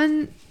found the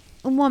one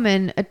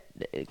woman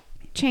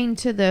chained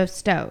to the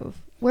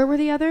stove. Where were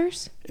the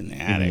others? in the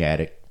In attic. the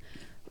attic.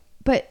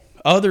 But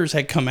Others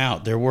had come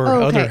out. There were Oh,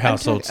 okay. other I'm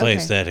household talking-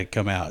 slaves okay. that had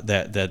come out.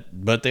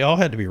 But they all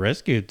had to be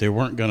rescued. They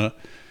weren't gonna.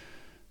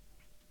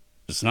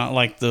 It's not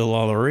like the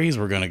LaLaurie's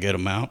were gonna get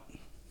them out.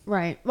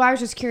 right. Well, I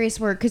was just curious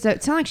where, because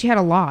it sounded like she had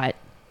a lot.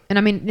 And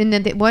I mean, and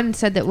then the one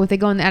said that if they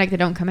go in the attic, they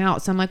don't come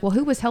out. So I'm like, well,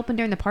 who was helping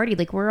during the party?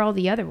 Like, where are all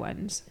the other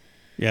ones?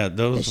 Yeah, That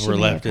those she were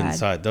may left have had.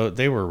 inside.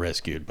 They were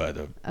rescued by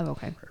the. Oh,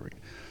 okay.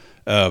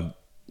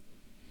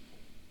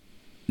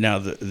 Now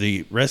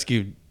the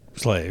rescued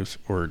slaves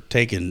were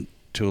taken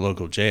to a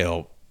local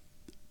jail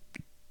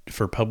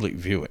for public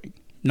viewing,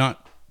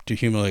 not to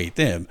humiliate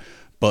them,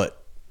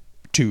 but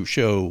to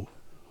show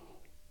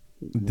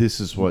This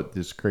is what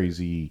this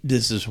crazy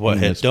this is what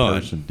had heinous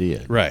done. person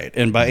did. Right,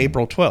 and by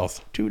April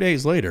 12th, 2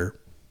 days later,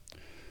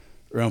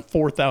 around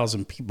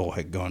 4,000 people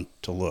had gone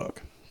to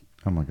look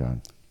Oh, my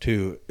God.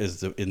 to,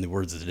 in the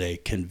words of the day,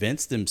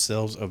 convince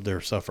themselves of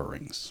their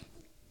sufferings.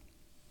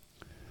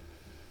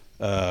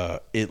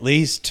 At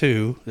least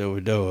 2 that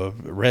we know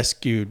of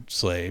rescued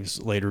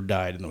slaves later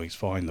died in the weeks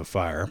following the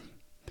fire.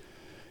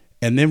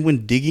 And then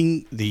when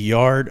digging the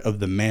yard of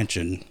the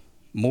mansion,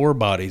 more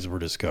bodies were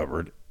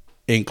discovered,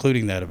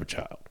 including that of a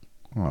child.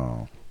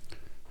 Oh.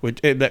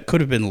 That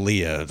could have been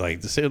Leah.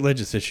 Like the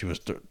legend said,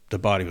 the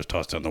body was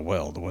tossed down the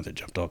well, the one that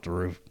jumped off the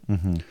roof.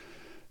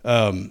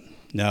 Mm-hmm.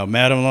 Now,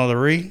 Madame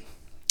LaLaurie,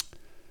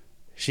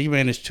 she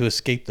managed to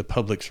escape the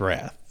public's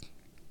wrath.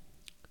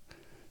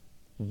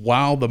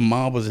 While the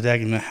mob was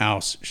attacking the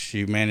house,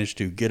 she managed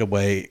to get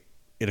away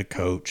in a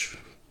coach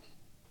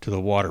to the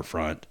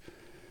waterfront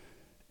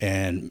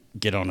and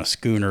get on a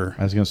schooner.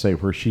 I was going to say,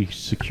 where she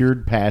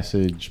secured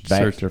passage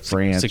back to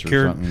France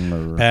Secured or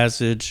something. Or,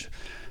 passage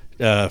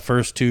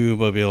first to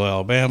Mobile,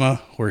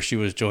 Alabama, where she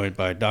was joined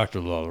by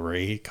Dr.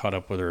 LaLaurie. He caught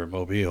up with her in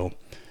Mobile.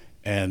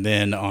 And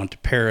then on to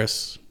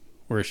Paris,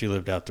 where she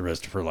lived out the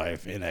rest of her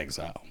life in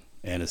exile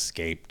and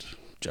escaped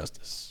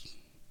justice.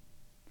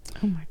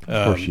 Oh, my God.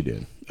 of course she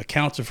did.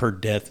 Accounts of her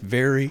death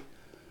vary.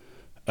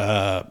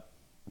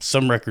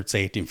 Some records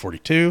say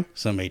 1842,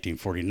 some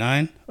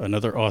 1849.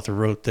 Another author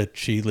wrote that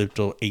she lived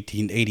till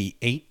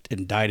 1888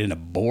 and died in a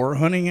boar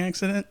hunting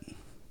accident.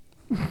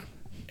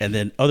 And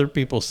then other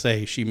people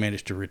say she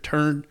managed to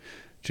return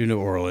to New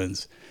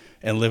Orleans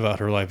and live out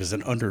her life as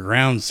an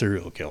underground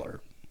serial killer.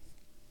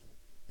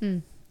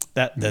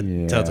 That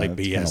Yeah, sounds like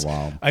that's kinda BS.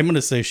 wild. I'm going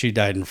to say she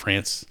died in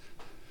France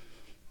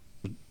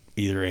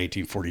either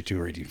 1842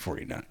 or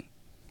 1849.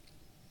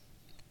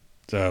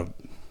 So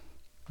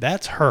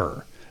that's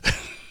her.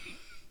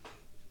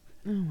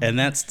 And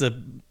that's the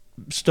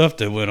stuff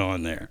that went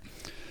on there.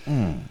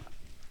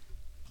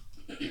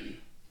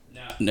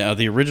 Now,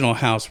 the original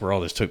house where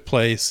all this took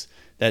place,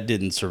 that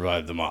didn't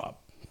survive the mob.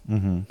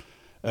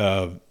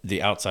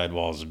 The outside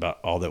wall is about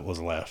all that was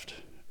left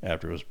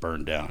after it was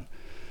burned down.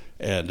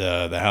 And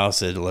the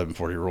house at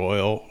 1140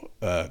 Royal,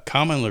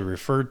 commonly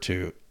referred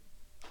to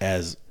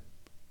as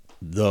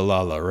the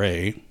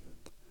LaLaurie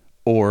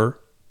or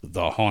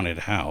the haunted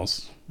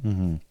house.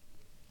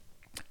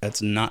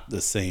 That's not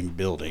the same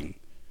building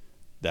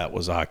that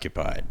was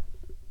occupied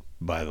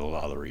by the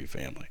LaLaurie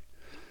family.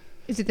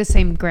 Is it the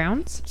same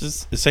grounds?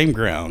 Just the same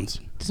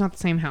grounds, It's not the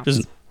same house.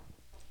 just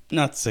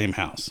not the same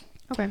house.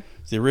 Okay.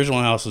 The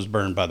original house was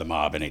burned by the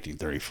mob in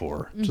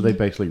 1834. So they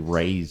basically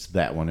raised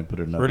that one and put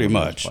another Pretty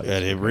one in its much. place.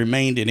 And it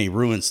remained in a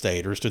ruined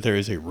state, or stood there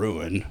as a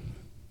ruin,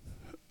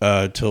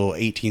 till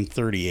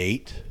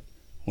 1838,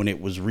 when it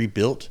was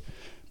rebuilt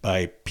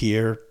by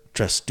Pierre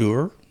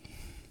Trestur.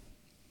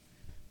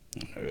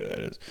 Who that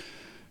is.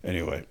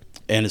 Anyway,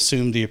 and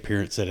assumed the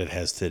appearance that it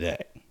has today.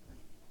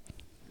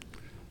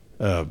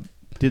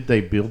 Did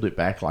they build it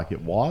back like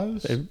it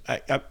was?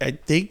 I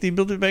think they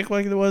built it back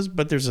like it was,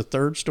 but there's a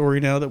third story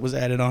now that was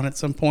added on at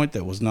some point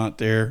that was not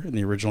there in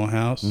the original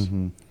house.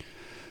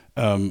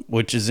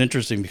 Which is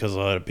interesting because a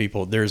lot of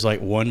people, there's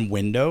like one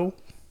window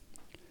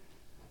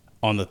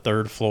on the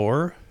third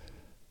floor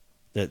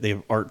that they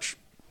have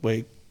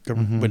archway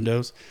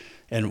windows,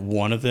 and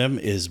one of them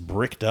is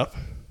bricked up,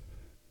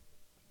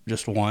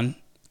 just one,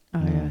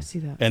 Oh, yeah, I see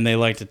that. And they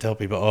like to tell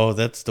people, "Oh,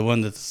 that's the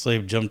one that the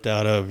slave jumped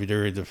out of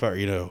during the fire."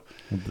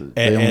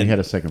 They only had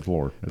a second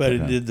floor,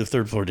 but the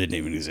third floor didn't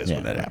even exist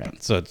when that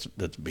happened. So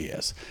that's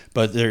BS.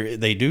 But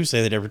they do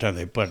say that every time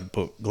they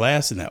put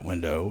glass in that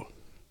window,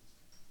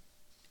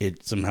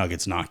 it somehow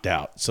gets knocked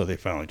out. So they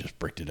finally just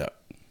bricked it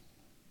up.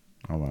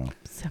 Oh wow!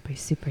 Something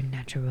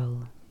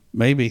supernatural.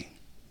 Maybe.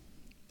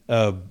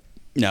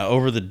 Now,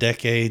 over the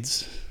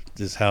decades,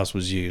 this house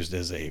was used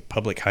as a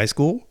public high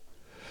school,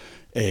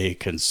 a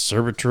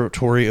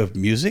conservatory of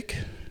music,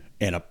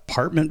 an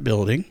apartment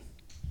building,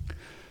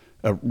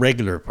 a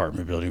regular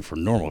apartment building for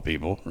normal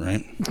people,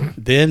 right?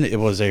 Then it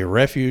was a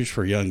refuge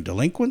for young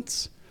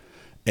delinquents,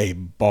 a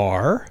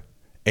bar,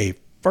 a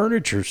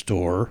furniture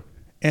store,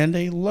 and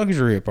a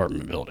luxury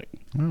apartment building.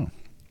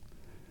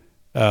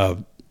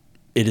 Oh.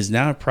 It is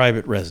now a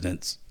private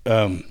residence.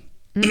 And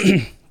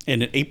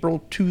in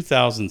April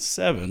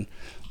 2007,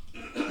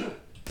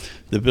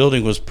 the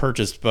building was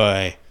purchased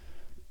by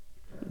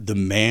the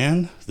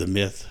man, the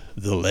myth,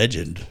 the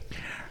legend,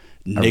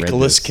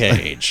 Nicolas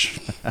Cage.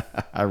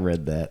 I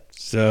read that.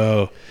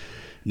 So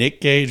Nick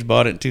Cage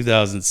bought it in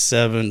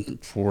 2007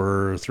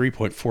 for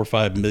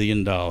 $3.45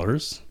 million.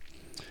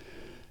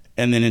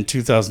 And then in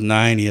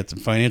 2009, he had some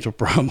financial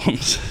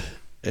problems.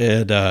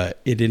 And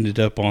it ended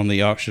up on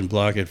the auction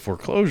block at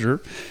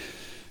foreclosure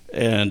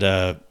and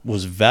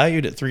was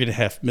valued at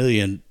 $3.5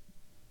 million.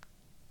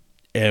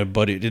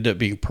 But it ended up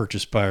being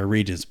purchased by a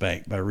Regions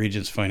Bank, by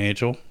Regions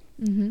Financial,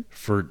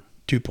 for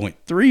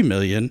 $2.3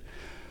 million,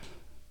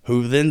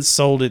 who then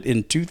sold it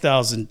in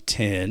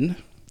 2010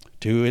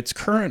 to its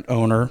current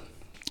owner,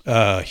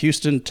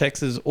 Houston,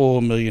 Texas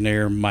oil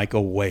millionaire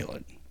Michael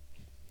Whalen.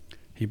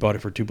 He bought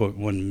it for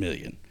 $2.1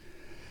 million.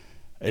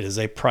 It is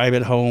a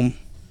private home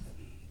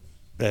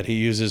that he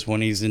uses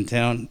when he's in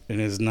town and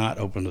is not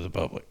open to the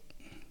public.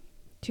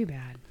 Too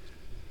bad.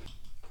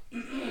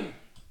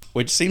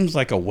 Which seems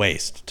like a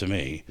waste to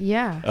me.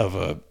 Yeah. Of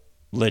a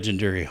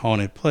legendary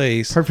haunted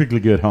place. Perfectly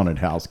good haunted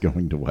house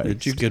going to waste.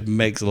 That you could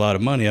make a lot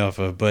of money off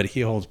of, but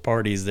he holds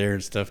parties there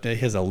and stuff. He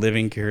has a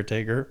living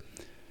caretaker.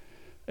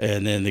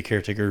 And then the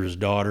caretaker's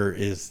daughter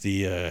is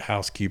the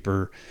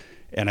housekeeper.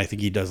 And I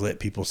think he does let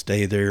people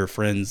stay there,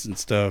 friends and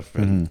stuff.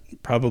 And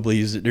probably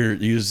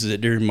uses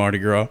it during Mardi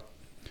Gras.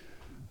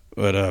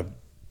 But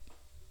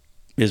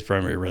his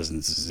primary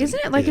residence is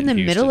Isn't it like in the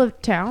Houston. middle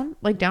of town,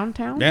 like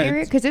downtown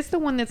area? Because it's the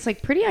one that's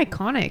like pretty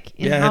iconic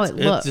in how it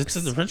looks. It's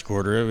in the French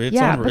Quarter. It's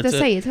but it's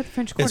at the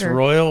French Quarter. It's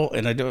Royal,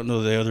 and I don't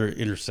know the other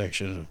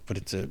intersection, but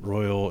it's at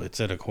Royal. It's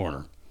at a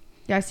corner.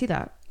 Yeah, I see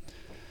that.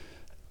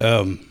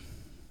 Now,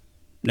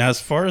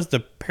 as far as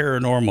the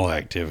paranormal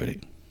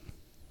activity,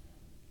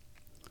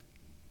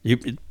 you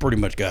pretty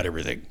much got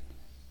everything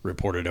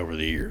reported over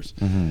the years.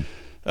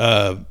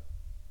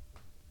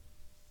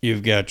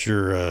 You've got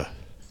your...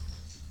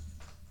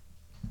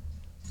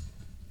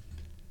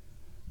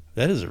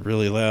 that is a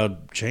really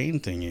loud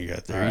chain thing you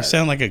got there. You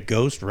sound like a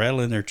ghost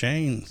rattling their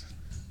chains.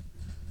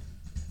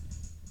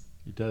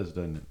 It does,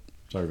 doesn't it?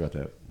 Sorry about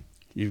that.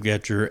 You've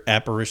got your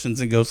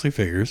apparitions and ghostly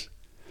figures.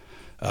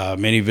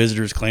 Many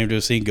visitors claim to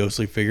have seen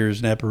ghostly figures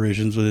and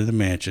apparitions within the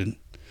mansion.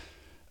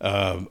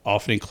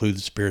 Often include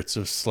the spirits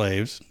of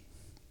slaves,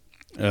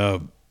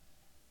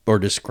 or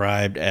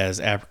described as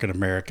African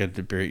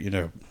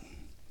American.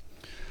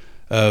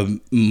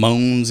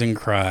 Moans and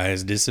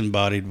cries,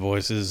 disembodied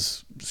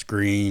voices,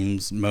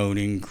 screams,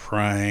 moaning,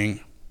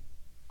 crying.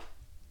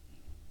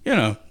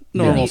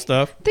 Normal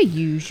stuff. The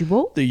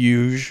usual.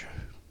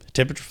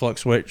 Temperature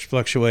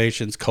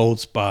fluctuations, cold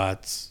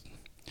spots,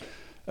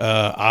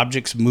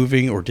 objects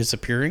moving or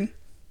disappearing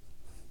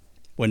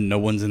when no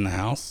one's in the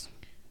house.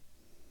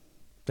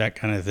 That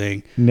kind of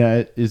thing.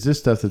 Now, is this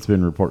stuff that's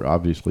been reported?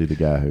 Obviously, the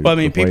guy who... Well, I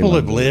mean, people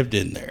have lived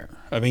in there.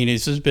 I mean,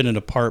 it's just been an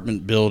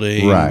apartment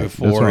building before. That's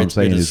what I'm it's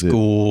saying. Been a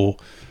school.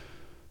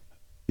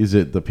 Is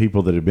it the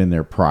people that have been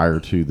there prior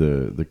to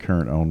the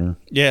current owner?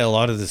 Yeah, a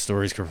lot of the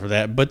stories come from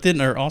that. But then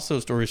there are also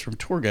stories from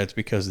tour guides,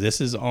 because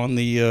this is on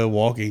the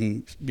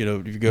walking,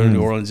 if you go to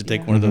New Orleans and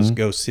take one of those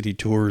ghost city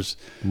tours,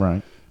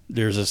 right?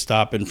 There's a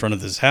stop in front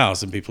of this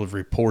house, and people have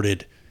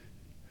reported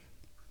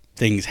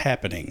things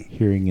happening.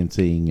 Hearing and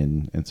seeing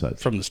and such.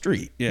 From the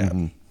street,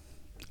 yeah.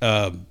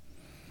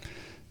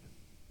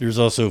 There's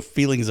also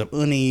feelings of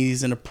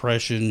unease and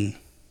oppression,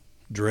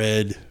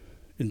 dread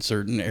in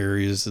certain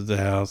areas of the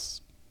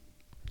house.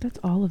 That's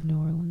all of New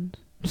Orleans.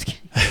 Just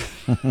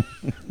kidding.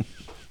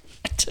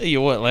 I tell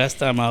you what, last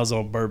time I was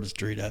on Bourbon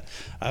Street,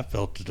 I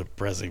felt a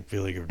depressing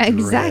feeling of dread.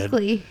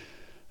 Exactly.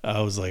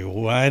 I was like,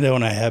 why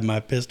don't I have my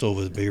pistol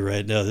with me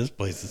right now? This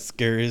place is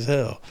scary as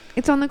hell.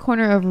 It's on the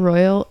corner of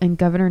Royal and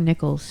Governor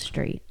Nichols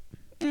Street.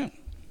 Yeah.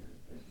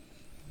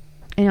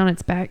 And on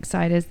its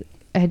backside is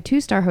a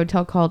 2-star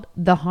hotel called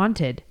The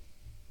Haunted.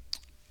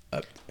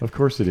 Of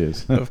course it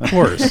is. Of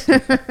course.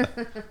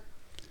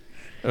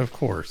 Of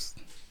course.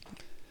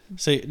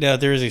 So now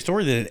there is a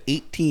story that in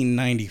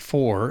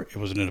 1894, it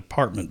was in an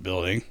apartment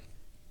building,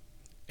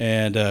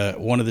 and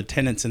one of the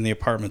tenants in the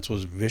apartments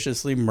was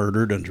viciously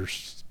murdered under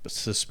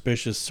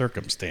suspicious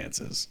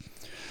circumstances.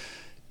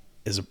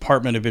 his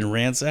apartment had been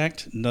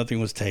ransacked. Nothing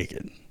was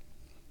taken.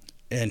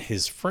 And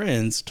his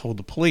friends told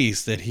the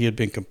police that he had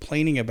been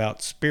complaining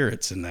about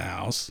spirits in the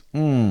house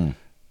and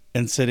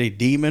said a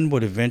demon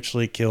would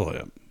eventually kill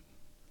him.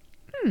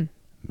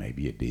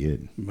 Maybe it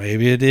did.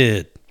 Maybe it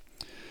did.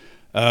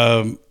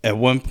 At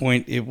one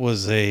point, it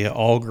was a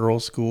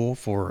all-girls school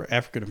for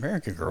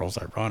African-American girls,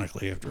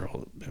 ironically, after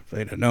all, if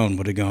they'd have known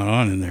what had gone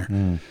on in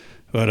there.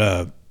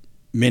 But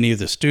many of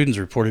the students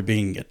reported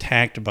being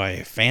attacked by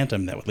a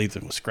phantom that would leave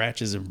them with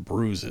scratches and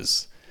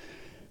bruises.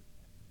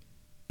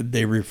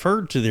 They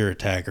referred to their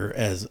attacker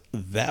as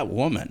that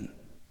woman.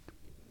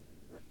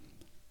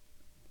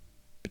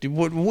 But it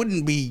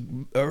wouldn't be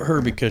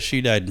her because she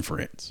died in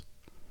France.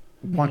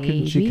 Why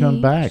couldn't she come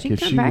back? She can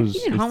come back.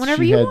 You can haunt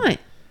whenever you want.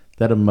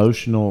 That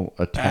emotional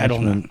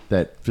attachment,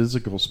 that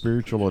physical,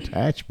 spiritual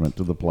attachment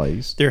to the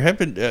place. There have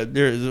been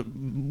there's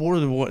more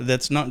than one.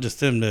 That's not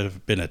just them that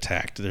have been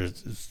attacked.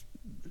 There's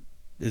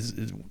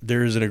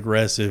an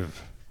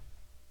aggressive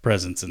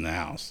presence in the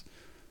house,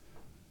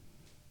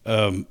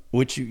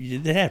 which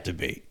you'd have to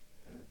be,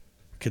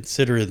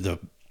 considering the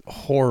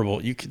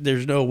horrible.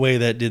 There's no way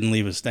that didn't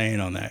leave a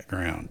stain on that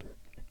ground.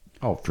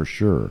 Oh, for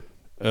sure.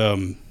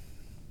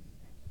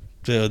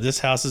 So this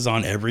house is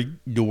on every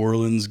New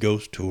Orleans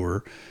ghost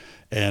tour,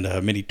 and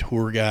many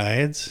tour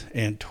guides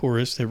and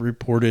tourists have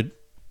reported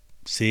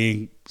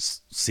seeing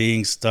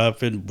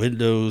stuff in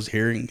windows,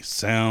 hearing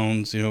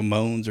sounds,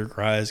 moans or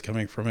cries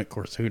coming from it. Of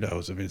course, who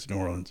knows? I mean, it's New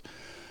Orleans.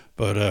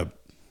 But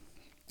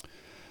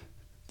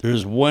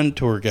there's one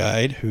tour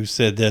guide who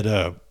said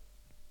that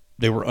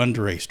they were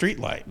under a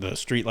streetlight. The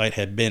streetlight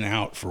had been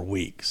out for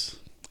weeks.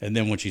 And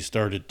then when she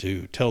started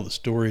to tell the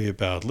story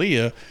about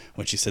Leah,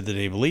 when she said the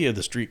name Leah,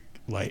 the street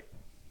light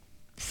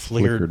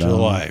flickered to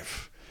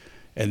life.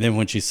 And then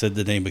when she said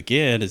the name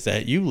again, is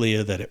that you,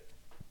 Leah, that it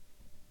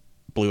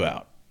blew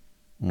out,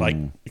 like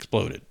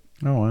exploded.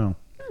 Oh, wow.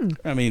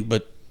 I mean,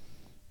 but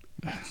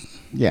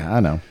yeah,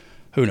 I know.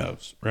 Who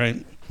knows,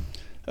 right?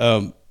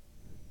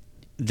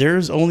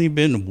 There's only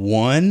been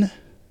one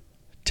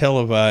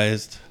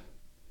televised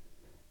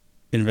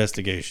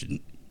investigation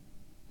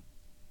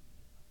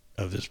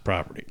of this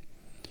property.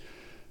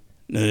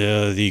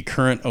 The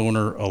current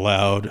owner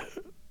allowed,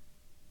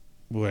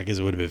 well, I guess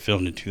it would have been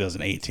filmed in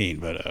 2018,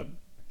 but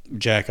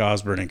Jack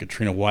Osborne and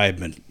Katrina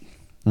Weidman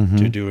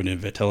to do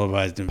an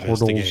televised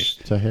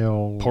investigation.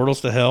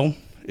 Portals to Hell.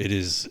 It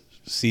is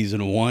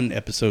season 1,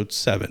 episode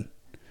 7,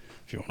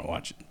 if you want to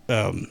watch it.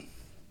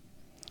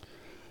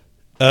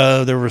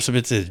 There were some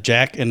instances.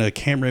 Jack and a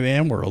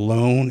cameraman were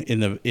alone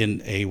in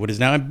a what is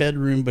now a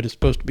bedroom, but it's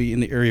supposed to be in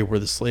the area where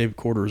the slave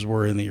quarters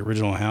were in the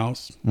original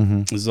house.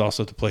 This is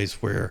also the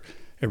place where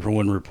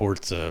everyone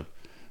reports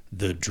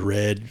the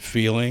dread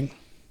feeling.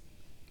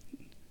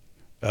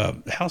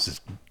 The house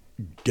is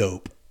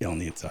dope on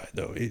the inside,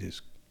 though. It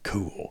is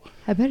cool.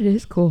 I bet it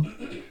is cool.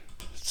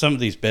 Some of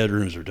these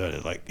bedrooms are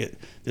done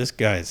this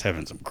guy is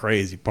having some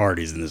crazy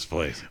parties in this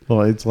place.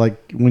 Well, it's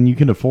like when you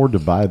can afford to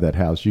buy that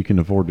house, you can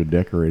afford to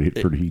decorate it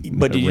pretty.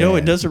 But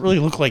it doesn't really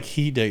look like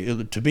he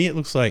did. To me, it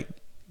looks like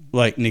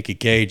Nicky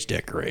Cage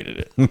decorated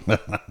it.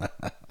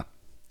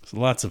 There's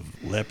lots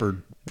of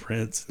leopard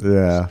prints,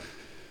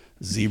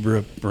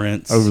 zebra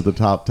prints, over the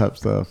top type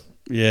stuff.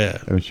 Yeah,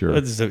 I'm sure.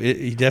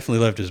 He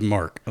definitely left his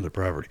mark on the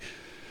property.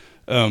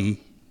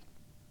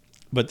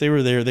 But they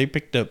were there. They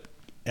picked up.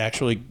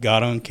 Actually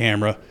got on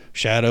camera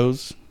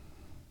shadows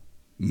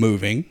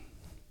moving,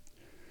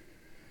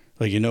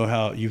 like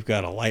how you've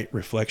got a light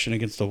reflection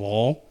against the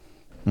wall.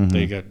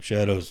 They got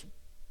shadows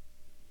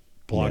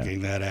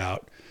blocking that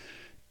out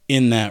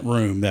in that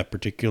room, that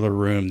particular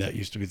room that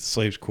used to be the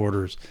slaves'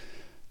 quarters.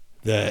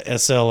 The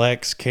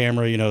SLX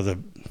camera,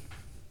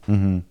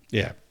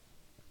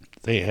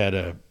 they had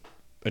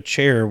a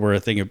chair where a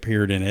thing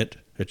appeared in it.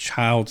 A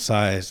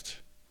child-sized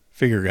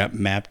figure got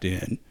mapped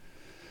in,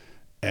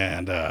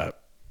 and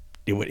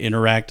it would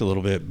interact a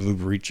little bit,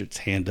 reach its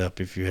hand up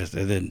if you asked.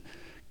 And then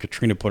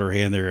Katrina put her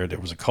hand there. There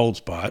was a cold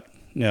spot.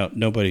 Now,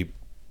 nobody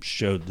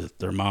showed the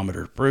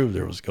thermometer to prove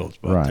there was a cold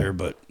spot there,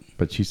 but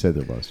she said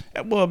there was.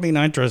 Well, I mean,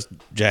 I trust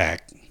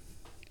Jack.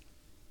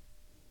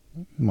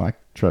 Well, I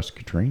trust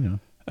Katrina.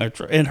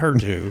 And her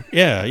too.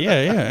 Yeah,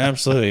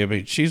 absolutely. I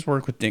mean, she's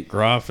worked with Nick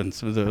Groff and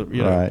some of the,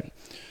 right.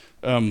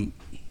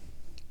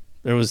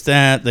 There was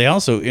that. They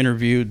also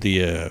interviewed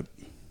they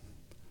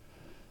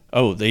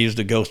used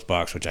a ghost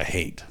box, which I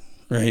hate.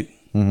 Right,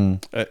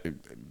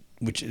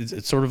 which is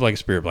it's sort of like a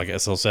spirit, like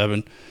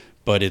SL7,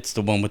 but it's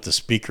the one with the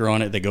speaker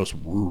on it that goes.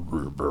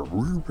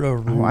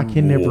 I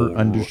can never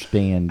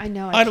understand. I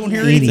know. I don't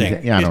hear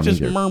anything. Yeah, it's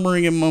just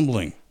murmuring and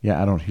mumbling.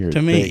 Yeah, I don't hear it.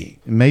 To me,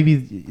 maybe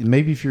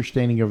if you're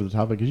standing over the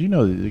top of it, because it's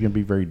going to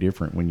be very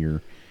different when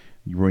you're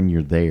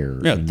there.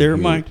 Yeah, they're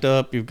mic'd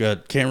up. You've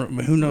got camera.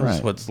 Who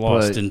knows what's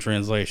lost in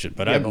translation?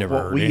 But I've never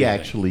heard anything.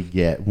 Actually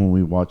get when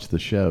we watch the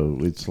show,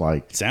 it's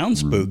like it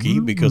sounds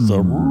spooky because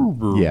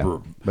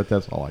but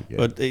that's all I get.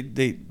 But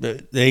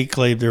they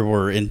claimed there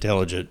were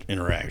intelligent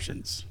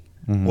interactions.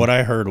 What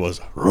I heard was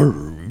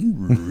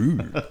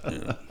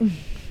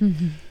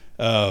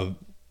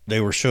They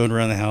were shown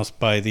around the house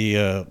by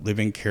the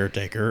living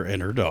caretaker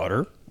and her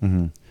daughter.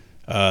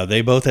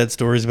 They both had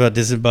stories about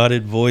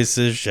disembodied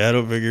voices,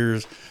 shadow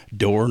figures,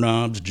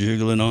 doorknobs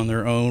jiggling on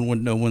their own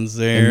when no one's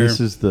there. And this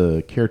is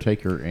the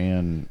caretaker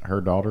and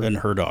her daughter? And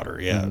her daughter,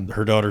 yeah.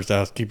 Her daughter's the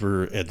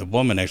housekeeper, and the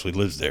woman actually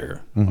lives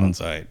there on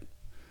site.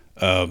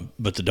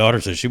 But the daughter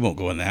says she won't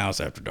go in the house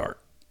after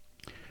dark.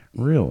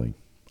 Really?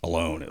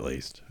 Alone, at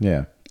least.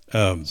 Yeah.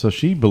 So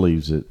she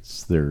believes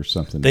there's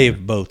something They've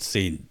there. both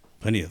seen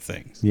plenty of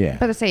things. Yeah.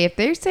 But I say, if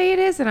they say it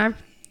is, and I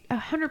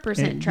 100%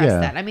 trust yeah.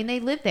 that. I mean, they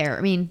live there.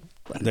 I mean,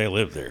 They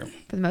live there.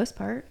 for the most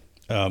part.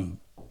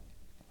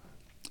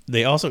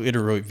 They also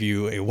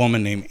interview a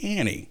woman named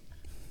Annie.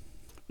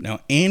 Now,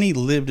 Annie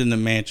lived in the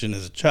mansion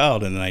as a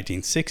child in the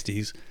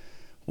 1960s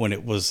when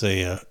it was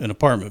an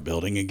apartment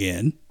building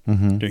again,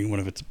 during one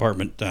of its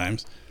apartment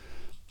times.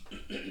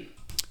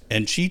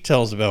 And she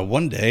tells about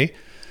one day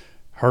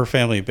her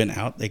family had been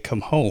out, they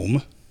come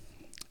home,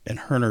 and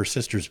her and her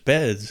sister's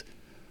beds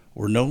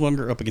were no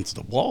longer up against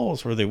the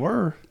walls where they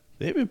were.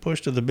 They'd been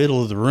pushed to the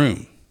middle of the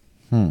room.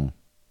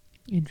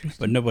 Interesting.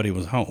 But nobody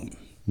was home.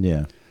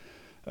 Yeah.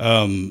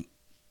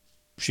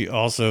 She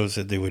also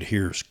said they would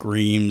hear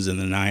screams in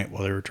the night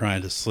while they were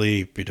trying to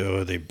sleep. You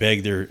know, they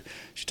begged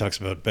she talks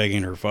about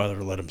begging her father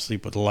to let him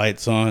sleep with the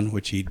lights on,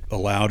 which he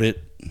allowed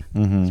it.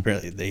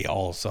 Apparently they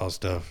all saw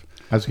stuff.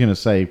 I was going to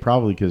say,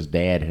 probably because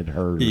Dad had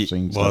heard or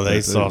seen stuff. Well, they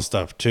there, saw too.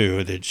 stuff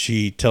too. That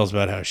she tells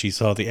about how she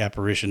saw the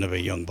apparition of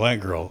a young black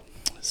girl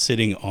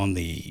sitting on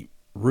the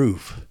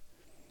roof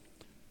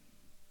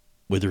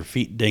with her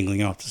feet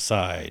dangling off the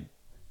side.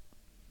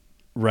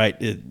 Right,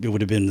 it would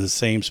have been the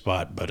same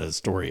spot, but a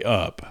story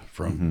up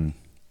from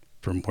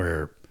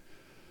where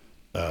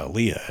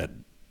Leah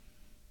had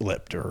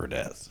leapt to her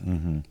death.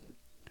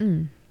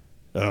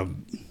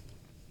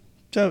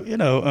 So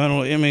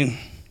I mean,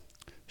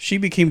 she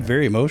became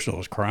very emotional,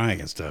 was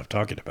crying and stuff,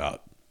 talking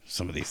about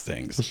some of these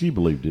things. Well, she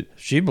believed it.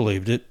 She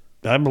believed it.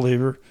 I believe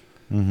her.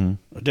 I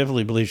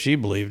definitely believe she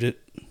believed it.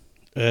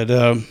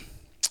 And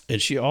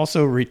she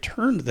also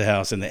returned to the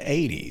house in the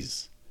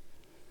 80s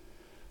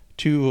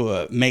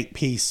to make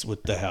peace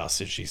with the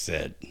house, as she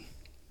said.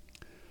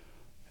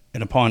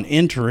 And upon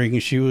entering,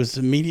 she was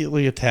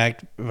immediately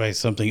attacked by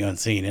something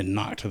unseen and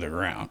knocked to the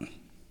ground.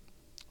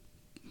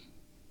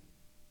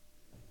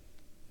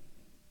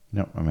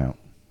 No, I'm out.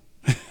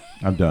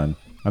 I'm done.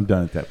 I'm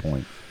done at that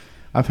point.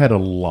 I've had a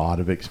lot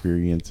of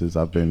experiences.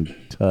 I've been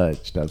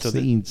touched. I've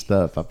seen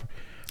stuff. I've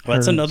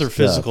That's heard another stuff.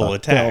 physical I've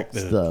attack.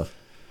 felt stuff.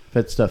 I've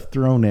had stuff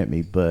thrown at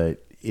me,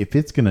 but if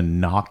it's going to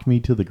knock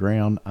me to the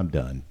ground, I'm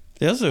done.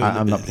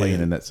 I'm not playing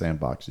in that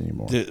sandbox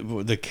anymore.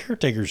 The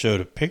caretaker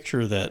showed a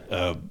picture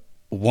that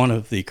one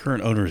of the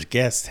current owner's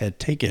guests had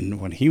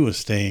taken when he was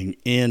staying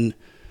in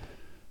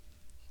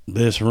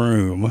this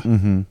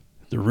room.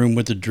 The room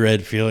with the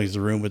dread feelings,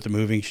 the room with the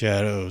moving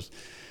shadows.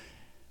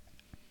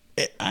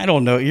 I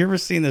don't know. You ever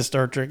seen this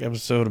Star Trek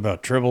episode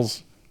about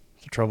tribbles?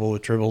 The trouble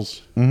with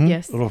tribbles?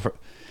 Yes.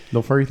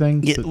 Little furry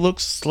thing? It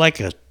looks like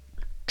a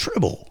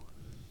tribble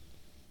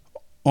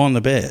on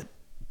the bed.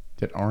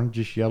 That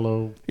orangish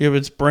yellow. Yeah, but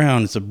it's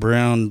brown. It's a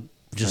brown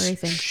Furry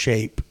thing.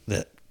 shape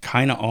that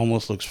kind of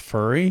almost looks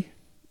furry.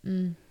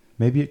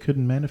 Maybe it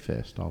couldn't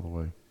manifest all the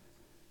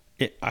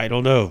way. I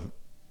don't know.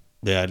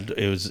 Yeah,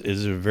 it was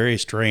a very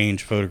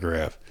strange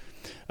photograph.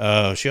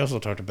 She also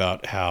talked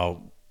about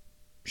how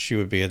she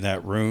would be in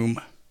that room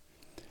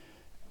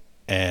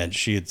and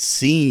she had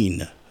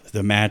seen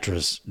the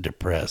mattress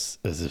depress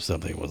as if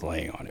something was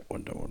laying on it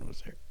when no one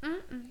was there.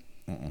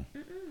 No,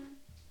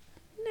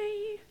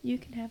 you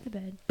can have the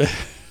bed.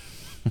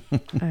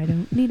 I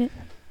don't need it.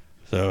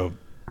 So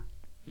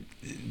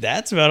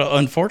that's about it.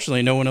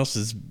 Unfortunately, no one else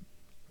has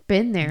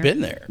Been there.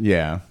 been there.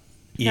 Yeah.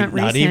 Not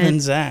Not recent. even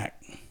Zach.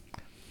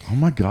 Oh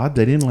my God!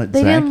 They didn't let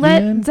They Zach didn't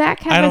let in.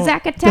 Zach I have a don't-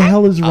 Zach What the attack.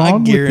 hell is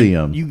wrong with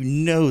them? You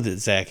know that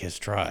Zach has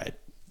tried.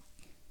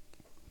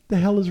 The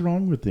hell is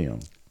wrong with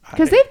them?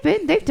 Because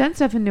they've done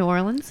stuff in New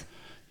Orleans.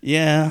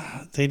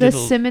 Yeah, they The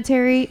did.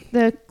 cemetery,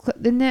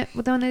 isn't that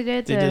the one they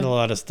did? They did a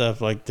lot of stuff.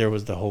 Like there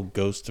was the whole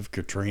Ghost of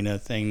Katrina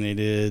thing they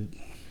did.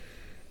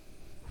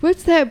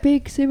 What's that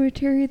big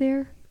cemetery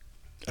there?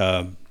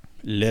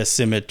 Le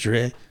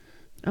Cemetery.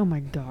 Oh my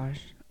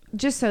gosh!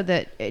 Just so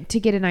that to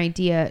get an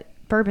idea,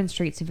 Bourbon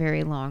Street's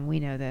very long. We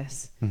know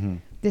this.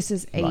 This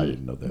is Well, I a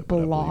didn't know that, but I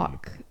believe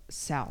block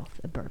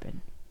south of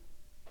Bourbon.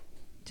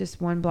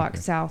 Just one block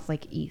south,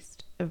 like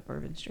east of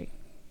Bourbon Street.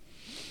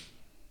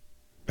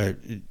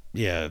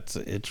 Yeah, it's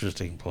an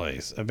interesting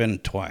place. I've been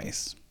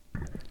twice.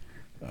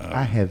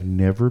 I have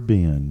never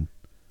been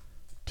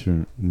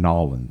to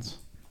Nolans.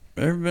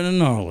 Ever been in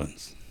New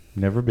Orleans?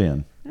 Never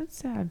been. That's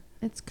sad.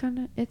 It's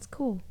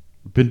cool.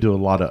 Been to a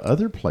lot of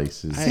other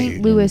places. St.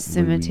 in Louis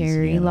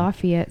Cemetery, Louisiana.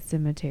 Lafayette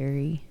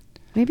Cemetery.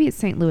 Maybe it's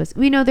St. Louis.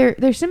 We know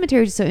their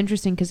cemetery is so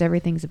interesting because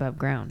everything's above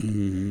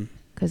ground.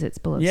 Because it's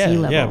below sea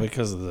level. Yeah,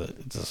 because of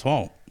it's a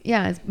swamp.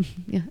 Yeah,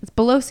 it's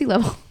below sea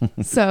level.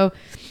 So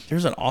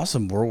There's an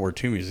awesome World War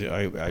II museum.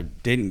 I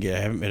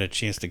haven't had a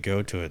chance to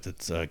go to it.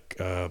 It's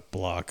a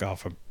block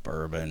off of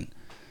Bourbon.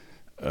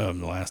 The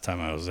last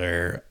time I was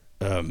there,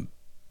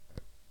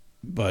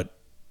 But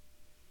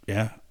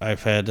yeah,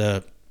 I've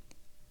eaten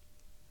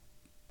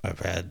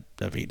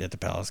at the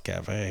Palace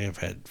Cafe. I've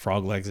had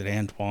frog legs at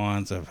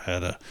Antoine's. I've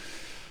had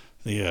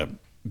the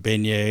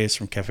beignets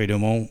from Café du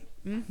Monde.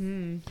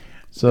 Mm-hmm.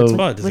 So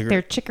With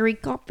their chicory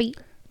coffee.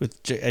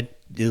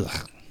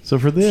 So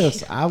for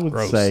this, I would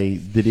Gross. say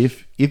that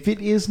if it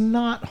is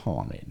not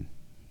haunted,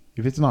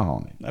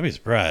 I'd be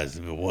surprised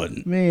if it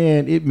wasn't.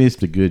 man, it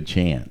missed a good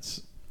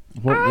chance.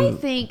 I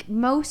think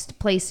most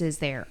places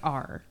there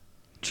are.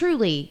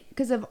 Truly.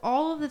 Because of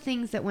all of the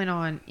things that went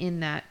on in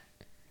that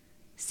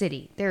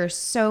city. There is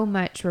so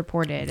much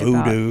reported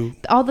Voodoo. about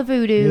all the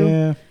voodoo.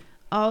 Yeah.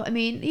 I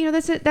mean,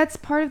 that's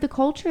part of the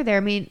culture there. I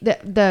mean,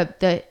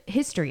 the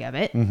history of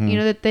it. Mm-hmm. You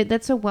know,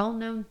 that's a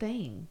well-known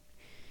thing.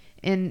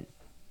 And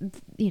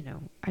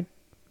I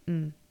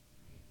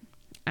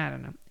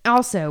don't know.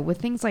 Also, with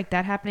things like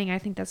that happening, I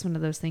think that's one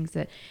of those things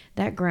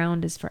that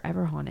ground is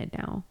forever haunted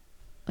now.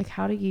 Like,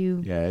 how do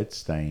you? Yeah, it's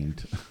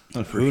stained.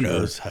 Who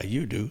knows how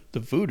you do the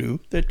voodoo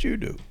that you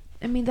do?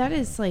 I mean, that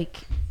is like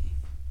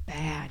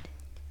bad.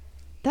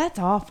 That's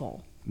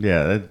awful.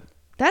 Yeah,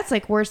 That's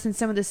like worse than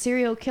some of the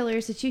serial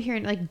killers that you hear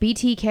in like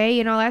BTK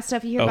and all that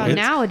stuff you hear about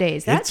it's-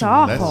 nowadays. That's it's-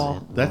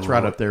 awful. that's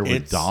right up there with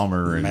It's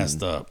Dahmer and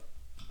messed up.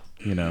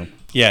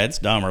 Yeah, it's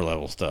Dahmer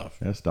level stuff.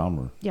 That's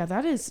Dahmer. Yeah,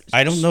 that is.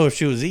 I don't know if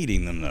she was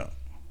eating them though.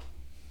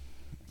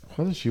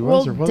 Whether she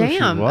was or whether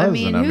damn. she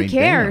wasn't. I mean, who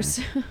cares?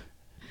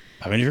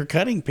 I mean, you're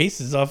cutting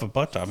pieces off a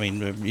butt. I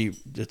mean,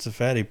 it's a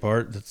fatty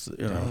part. That's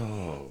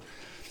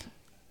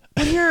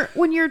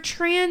when you're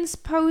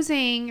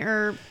transposing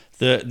or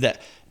that's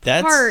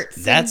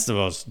parts the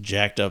most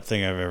jacked up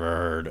thing I've ever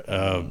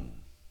heard.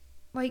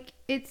 like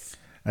it's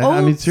I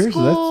mean, old seriously,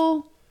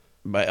 school.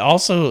 But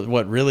also,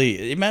 what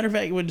really, matter of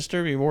fact, it would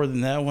disturb me more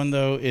than that one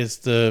though is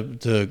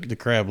the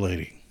crab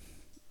lady.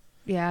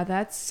 Yeah,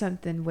 that's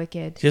something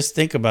wicked. Just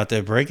think about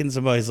that: breaking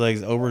somebody's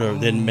legs over to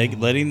then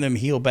letting them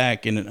heal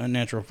back in an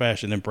unnatural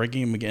fashion, then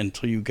breaking them again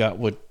until you got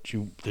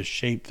the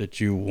shape that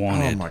you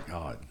wanted. Oh my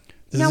God!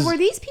 Now, were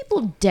these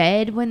people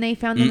dead when they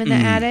found them in the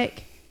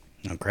attic?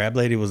 No, crab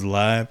lady was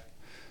alive.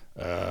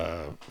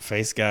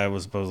 Face guy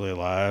was supposedly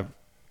alive.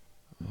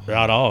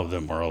 Not all of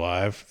them were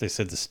alive. They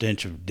said the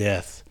stench of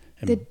death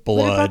and What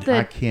about blood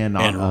I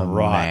cannot and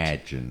rot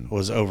imagine.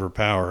 was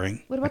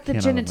overpowering. What about the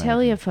cannot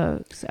genitalia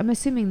folks? I'm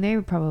assuming they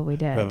were probably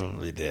dead.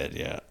 Probably dead.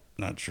 Yeah,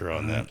 not sure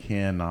on I that.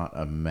 cannot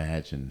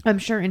imagine. I'm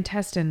sure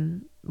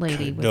intestine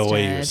lady was No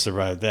way you dead. would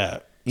survive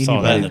that.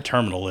 Saw that in Anybody- the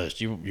terminal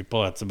list. You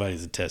pull out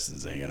somebody's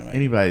intestines, ain't gonna make it.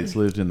 Anybody that's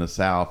lived in the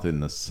South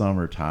in the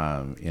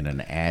summertime in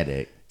an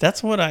attic.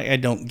 That's what I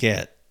don't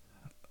get.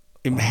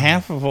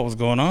 Half of what was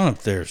going on up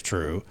there is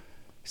true.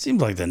 It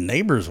seems like the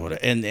neighbors would have,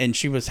 and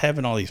she was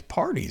having all these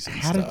parties and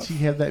How stuff. did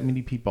she have that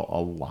many people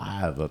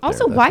alive up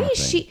Also, there? why That's is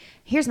my thing. she?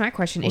 Here's my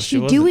question: Well, Is she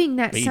she wasn't doing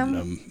that beating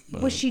them,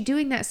 but- Was she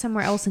doing that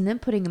somewhere else and then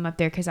putting them up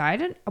there? Because I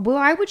don't. Well,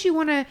 why would you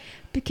want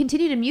to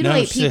continue to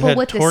mutilate she people had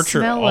with the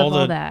smell of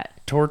all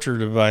that? torture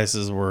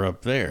devices were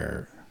up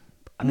there.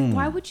 I mean,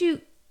 why would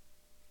you?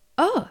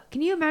 Oh,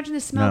 can you imagine the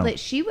smell No. that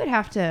she would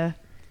have to?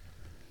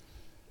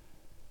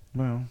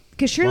 Well,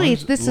 Because surely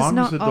this is long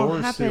not as the all door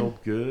is happen.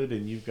 sealed good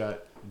and you've got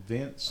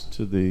vents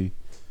to the.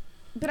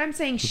 But I'm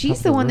saying top she's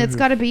of the the one that's roof.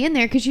 got to be in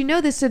there because you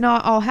know this did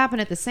not all happen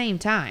at the same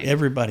time.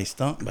 Everybody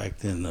stunk back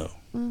then, though.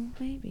 Well,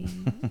 maybe.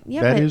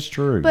 Yeah, That but, is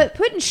true. But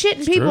putting shit in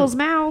It's true. people's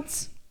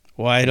mouths.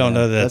 Well, I don't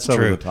know that's that's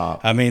over true. the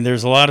top. I mean,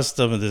 there's a lot of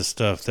stuff of this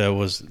stuff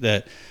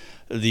that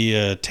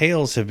the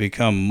tales have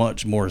become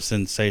much more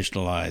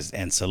sensationalized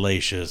and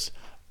salacious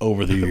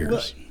over the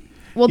years.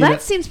 Well, You that know-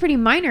 seems pretty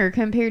minor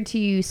compared to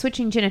you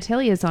switching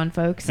genitalias on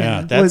folks. Yeah,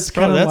 And, Well, it's that's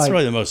kinda like-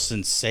 probably the most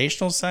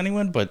sensational sounding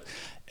one. But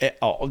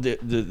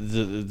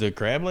the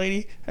crab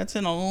lady, that's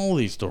in all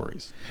these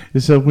stories.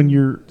 So when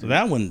you're So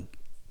that one,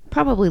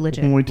 probably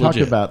legit. when we talk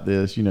Legit. about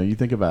this, you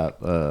think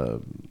about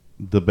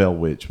the Bell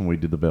Witch when we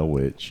did the Bell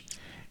Witch,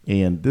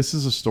 and this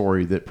is a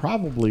story that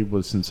probably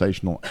was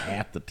sensational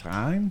at the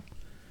time,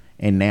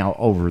 and now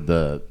over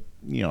the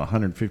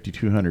 150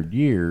 200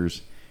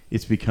 years,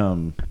 it's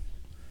become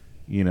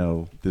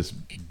this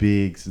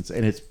big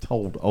and it's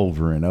told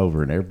over and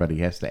over, and everybody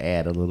has to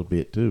add a little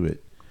bit to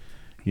it,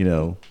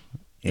 and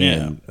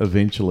Yeah.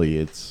 eventually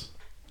it's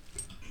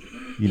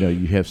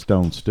you have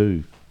Stone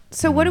Stew.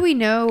 So what do we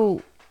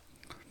know?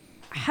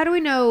 How do we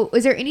know?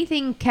 Is there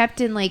anything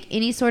kept in like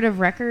any sort of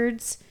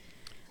records?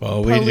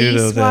 well, we do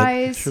know that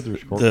Police-wise? Sure,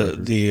 there's court the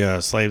records.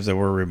 the slaves that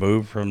were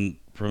removed from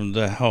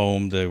the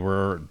home, they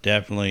were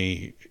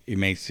definitely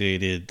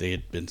emaciated. They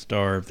had been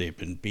starved. They had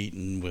been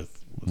beaten with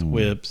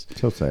whips.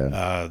 So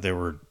sad. There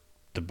were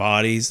the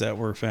bodies that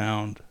were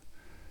found.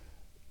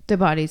 The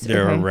bodies.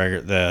 There okay.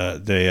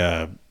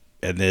 were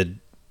and then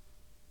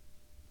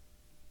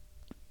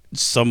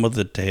some of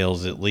the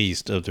tales, at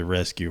least, of the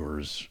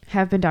rescuers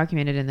have been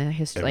documented in the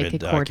history, have like the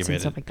been courts and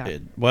documented. stuff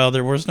like that. Well,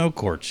 there was no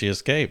court. She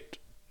escaped.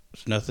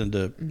 There's nothing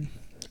to.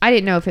 I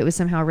didn't know if it was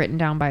somehow written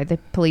down by the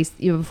police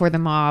before the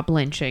mob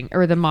lynching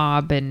or the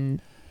mob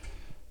and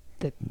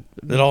the.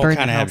 It all burn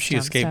kind the of house happened. She down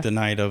escaped stuff. the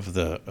night of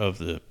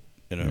the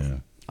Yeah.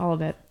 All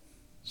of it.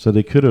 So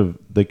they could have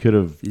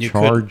You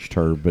charged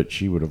her, but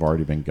she would have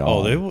already been gone.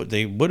 Oh,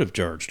 they would have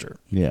charged her.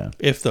 Yeah.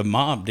 If the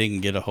mob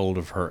didn't get a hold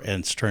of her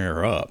and string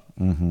her up.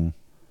 Mm-hmm.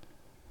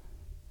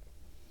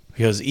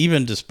 Because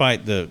even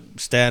despite the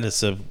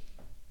status of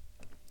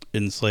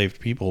enslaved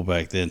people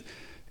back then,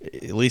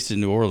 at least in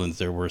New Orleans,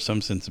 there were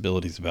some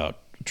sensibilities about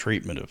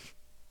treatment of.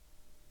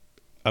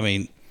 I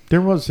mean,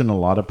 there was in a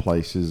lot of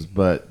places,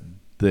 but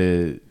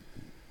they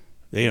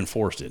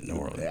enforced it in New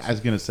Orleans. I was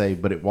going to say,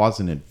 but it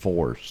wasn't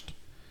enforced.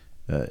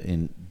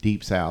 In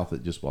Deep South,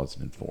 it just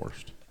wasn't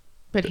enforced.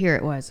 But here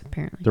it was,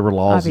 apparently. There were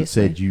laws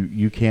Obviously. that said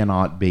you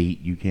cannot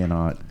beat, you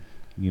cannot,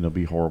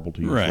 be horrible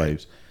to your Right.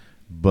 slaves.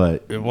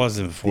 But It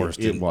wasn't enforced.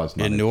 It was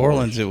not in New enforced.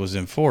 Orleans. It was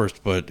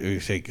enforced, but it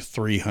would take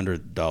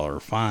 $300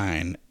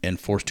 fine and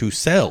forced to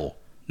sell,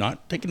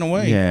 not taken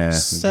away. Yeah,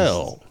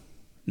 sell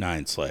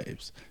 9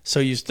 slaves. So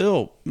you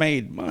still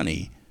made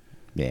money.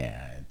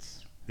 Yeah,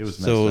 it was.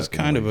 So it was messed up in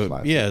kind of ways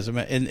a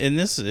like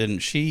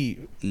and she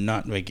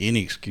not make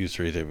any excuse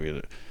or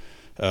anything.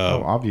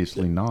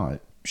 obviously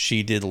not.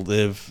 She did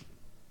live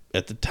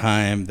at the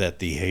time that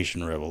the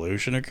Haitian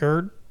Revolution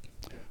occurred,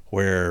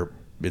 where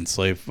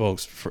enslaved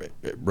folks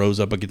rose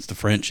up against the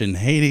French in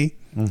Haiti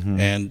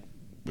and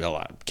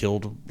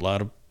killed a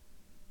lot of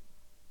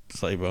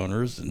slave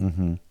owners.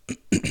 And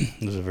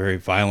it was a very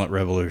violent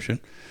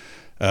revolution.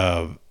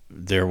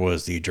 There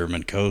was the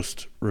German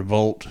Coast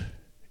Revolt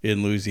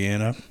in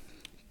Louisiana,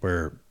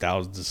 where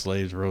thousands of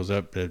slaves rose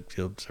up that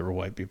killed several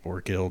white people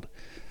were killed.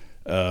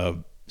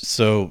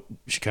 So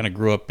she kind of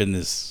grew up in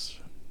this,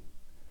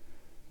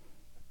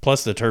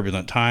 plus the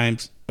turbulent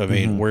times. I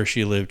mean, where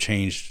she lived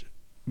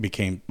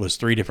was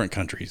 3 different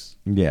countries.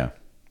 Yeah.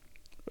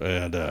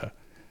 And,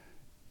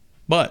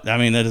 but I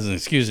mean, that doesn't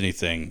excuse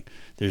anything.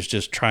 There's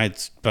just trying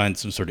to find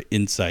some sort of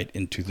insight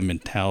into the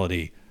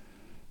mentality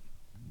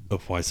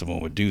of why someone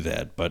would do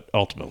that. But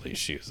ultimately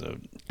she was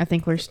I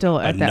think we're still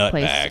at that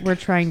place. nutbag. We're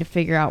trying to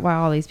figure out why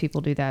all these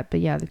people do that. But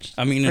yeah,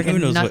 I mean, who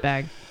knows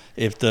nutbag.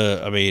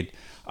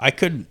 I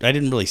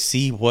didn't really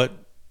see what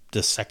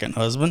the second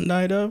husband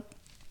died of.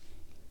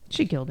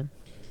 She killed him.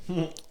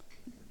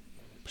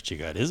 But she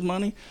got his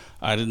money.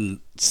 I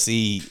didn't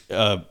see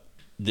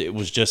it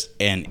was just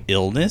an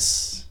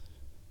illness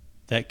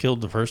that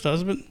killed the first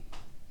husband.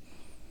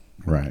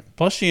 Right.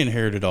 Plus she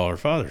inherited all her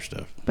father's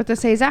stuff. But to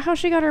say, is that how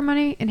she got her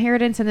money?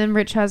 Inheritance and then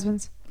rich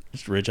husbands?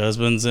 Just rich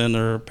husbands and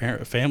her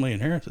family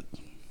inheritance.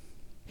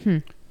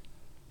 I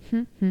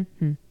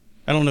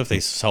don't know if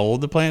they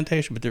sold the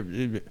plantation, but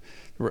there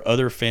were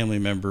other family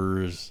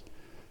members.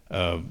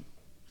 At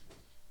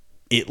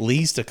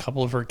least a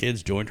couple of her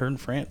kids joined her in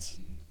France.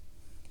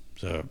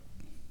 So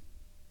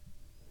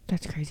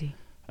That's crazy.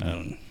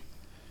 I'd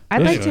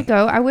I'd like to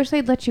go. I wish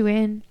they'd let you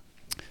in.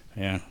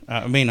 Yeah,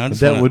 I mean,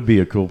 That would be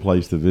a cool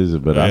place to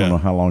visit, but I don't know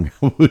how long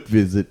I would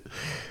visit.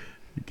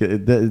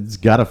 It's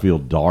got to feel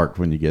dark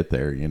when you get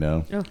there,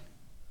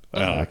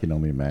 Oh. I can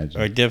only imagine.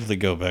 I'd definitely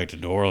go back to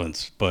New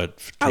Orleans, but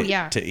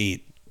to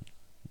eat.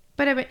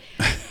 But I mean,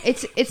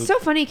 it's so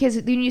funny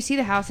because when you see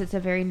the house, it's a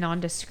very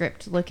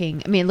nondescript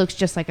looking. I mean, it looks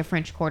just like a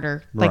French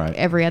Quarter, like Right.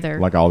 every other,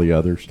 Like all the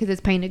others. because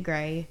it's painted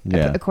gray,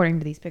 Yeah. according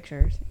to these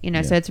pictures.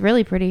 So it's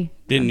really pretty.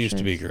 Didn't I'm used to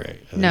sure be it's-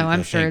 great.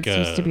 I'm sure it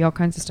used to be all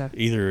kinds of stuff.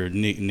 Either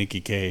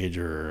Nicky Cage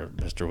or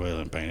Mr.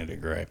 Whalen painted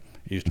it gray.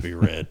 It used to be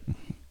red.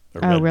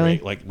 Or Oh, red really?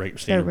 Brick, like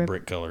standard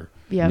brick color.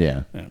 Yeah.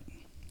 Yeah. Yeah.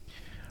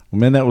 Well,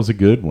 man, that was a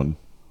good one.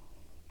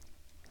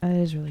 That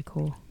is really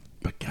cool.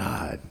 But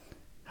God,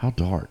 how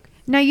dark.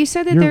 Now you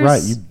said that You're there's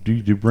right.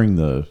 You do bring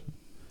the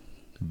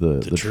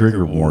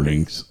trigger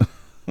warnings.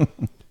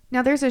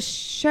 now there's a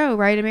show,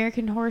 right?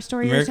 American Horror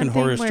Story. American or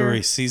something, Horror where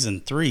Story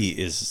season 3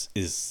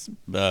 is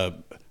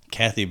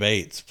Kathy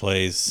Bates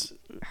plays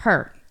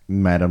Her.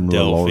 Madame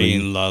LaLaurie,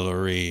 Delphine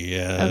LaLaurie.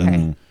 Yeah.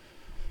 Okay.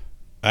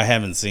 I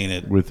haven't seen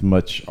it. with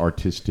much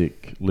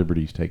artistic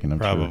liberties taken. I'm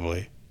sure.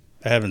 Probably.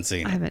 I haven't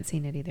seen I it. haven't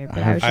seen it either, but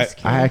I was just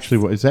I curious.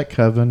 actually is that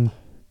Coven?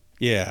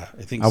 Yeah,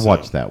 I think I so.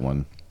 watched that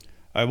one.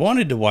 I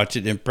wanted to watch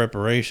it in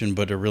preparation,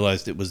 but I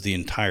realized it was the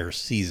entire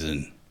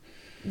season.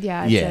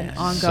 Yeah, it's an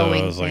ongoing So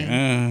I was like,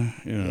 thing.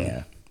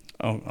 Yeah.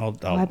 I'll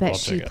I bet I'll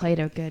she check it. played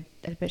I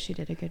bet she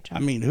did a good job.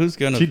 I mean, who's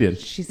gonna? She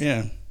did.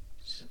 Yeah,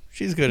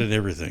 she's good at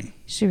everything.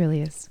 She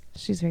really is.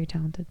 She's very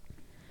talented.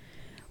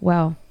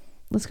 Well,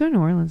 let's go to New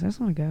Orleans. I just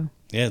want to go.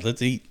 Yeah,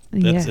 let's eat.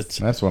 Yes.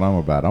 That's what I'm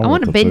about. I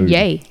want a the food.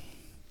 beignet.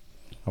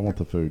 I want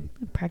the food.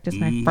 Practice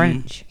my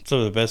French. Some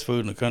of the best food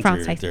in the country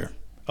Francais. right there.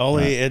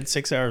 Only at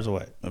 6 hours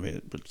away. I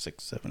mean, but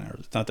 6-7 hours.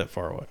 It's not that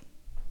far away.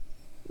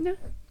 No.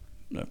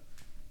 No.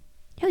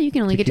 Hell, you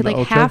can only get to Tequila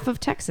like Ocho? half of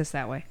Texas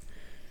that way.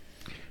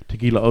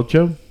 Tequila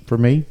Ocho for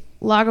me.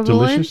 Lagavulin.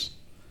 Delicious.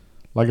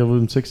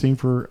 Lagavulin 16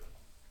 for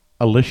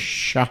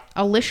Alicia.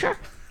 Alicia?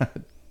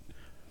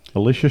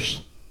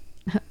 Delicious.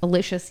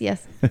 Alicious,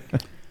 yes.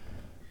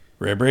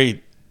 Rare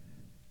breed.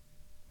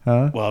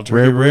 Huh? Wild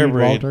turkey, rare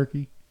breed. Wild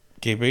turkey.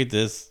 Can't beat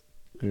this.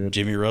 Good.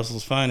 Jimmy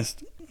Russell's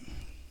finest.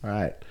 All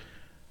right.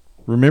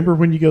 Remember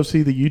when you go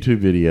see the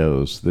YouTube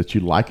videos that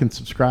you like and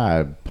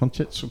subscribe, punch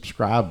that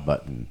subscribe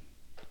button.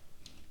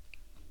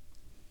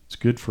 It's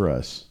good for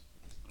us.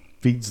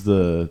 feeds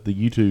the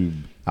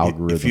YouTube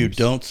algorithms. If you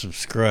don't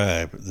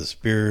subscribe, the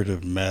spirit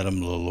of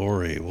Madame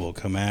LaLaurie will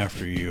come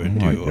after you and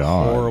do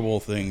horrible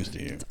things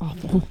to you. It's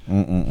awful.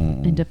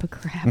 End up a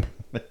crap.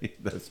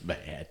 That's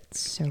bad. It's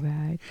so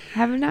bad.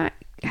 Have a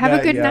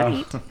good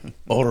night.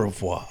 Au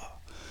revoir.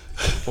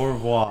 Au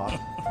revoir.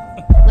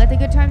 Let the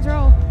good times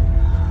roll.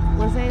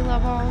 Laissez la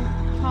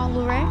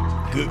Laurie's.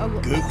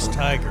 Gooks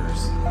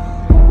Tigers.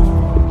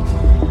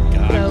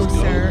 Go,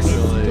 sir.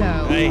 Really?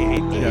 Go. I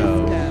hate that.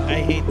 Go. I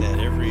hate that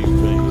every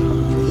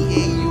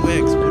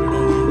EAUX put it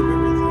on the end of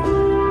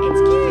everything.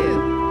 It's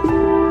cute.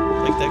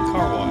 Like that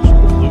car wash.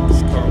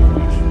 Luke's car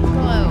wash.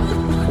 Hello.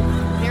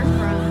 They're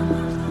from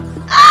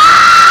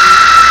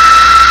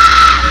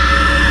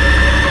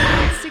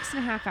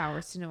 6.5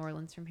 hours to New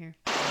Orleans from here.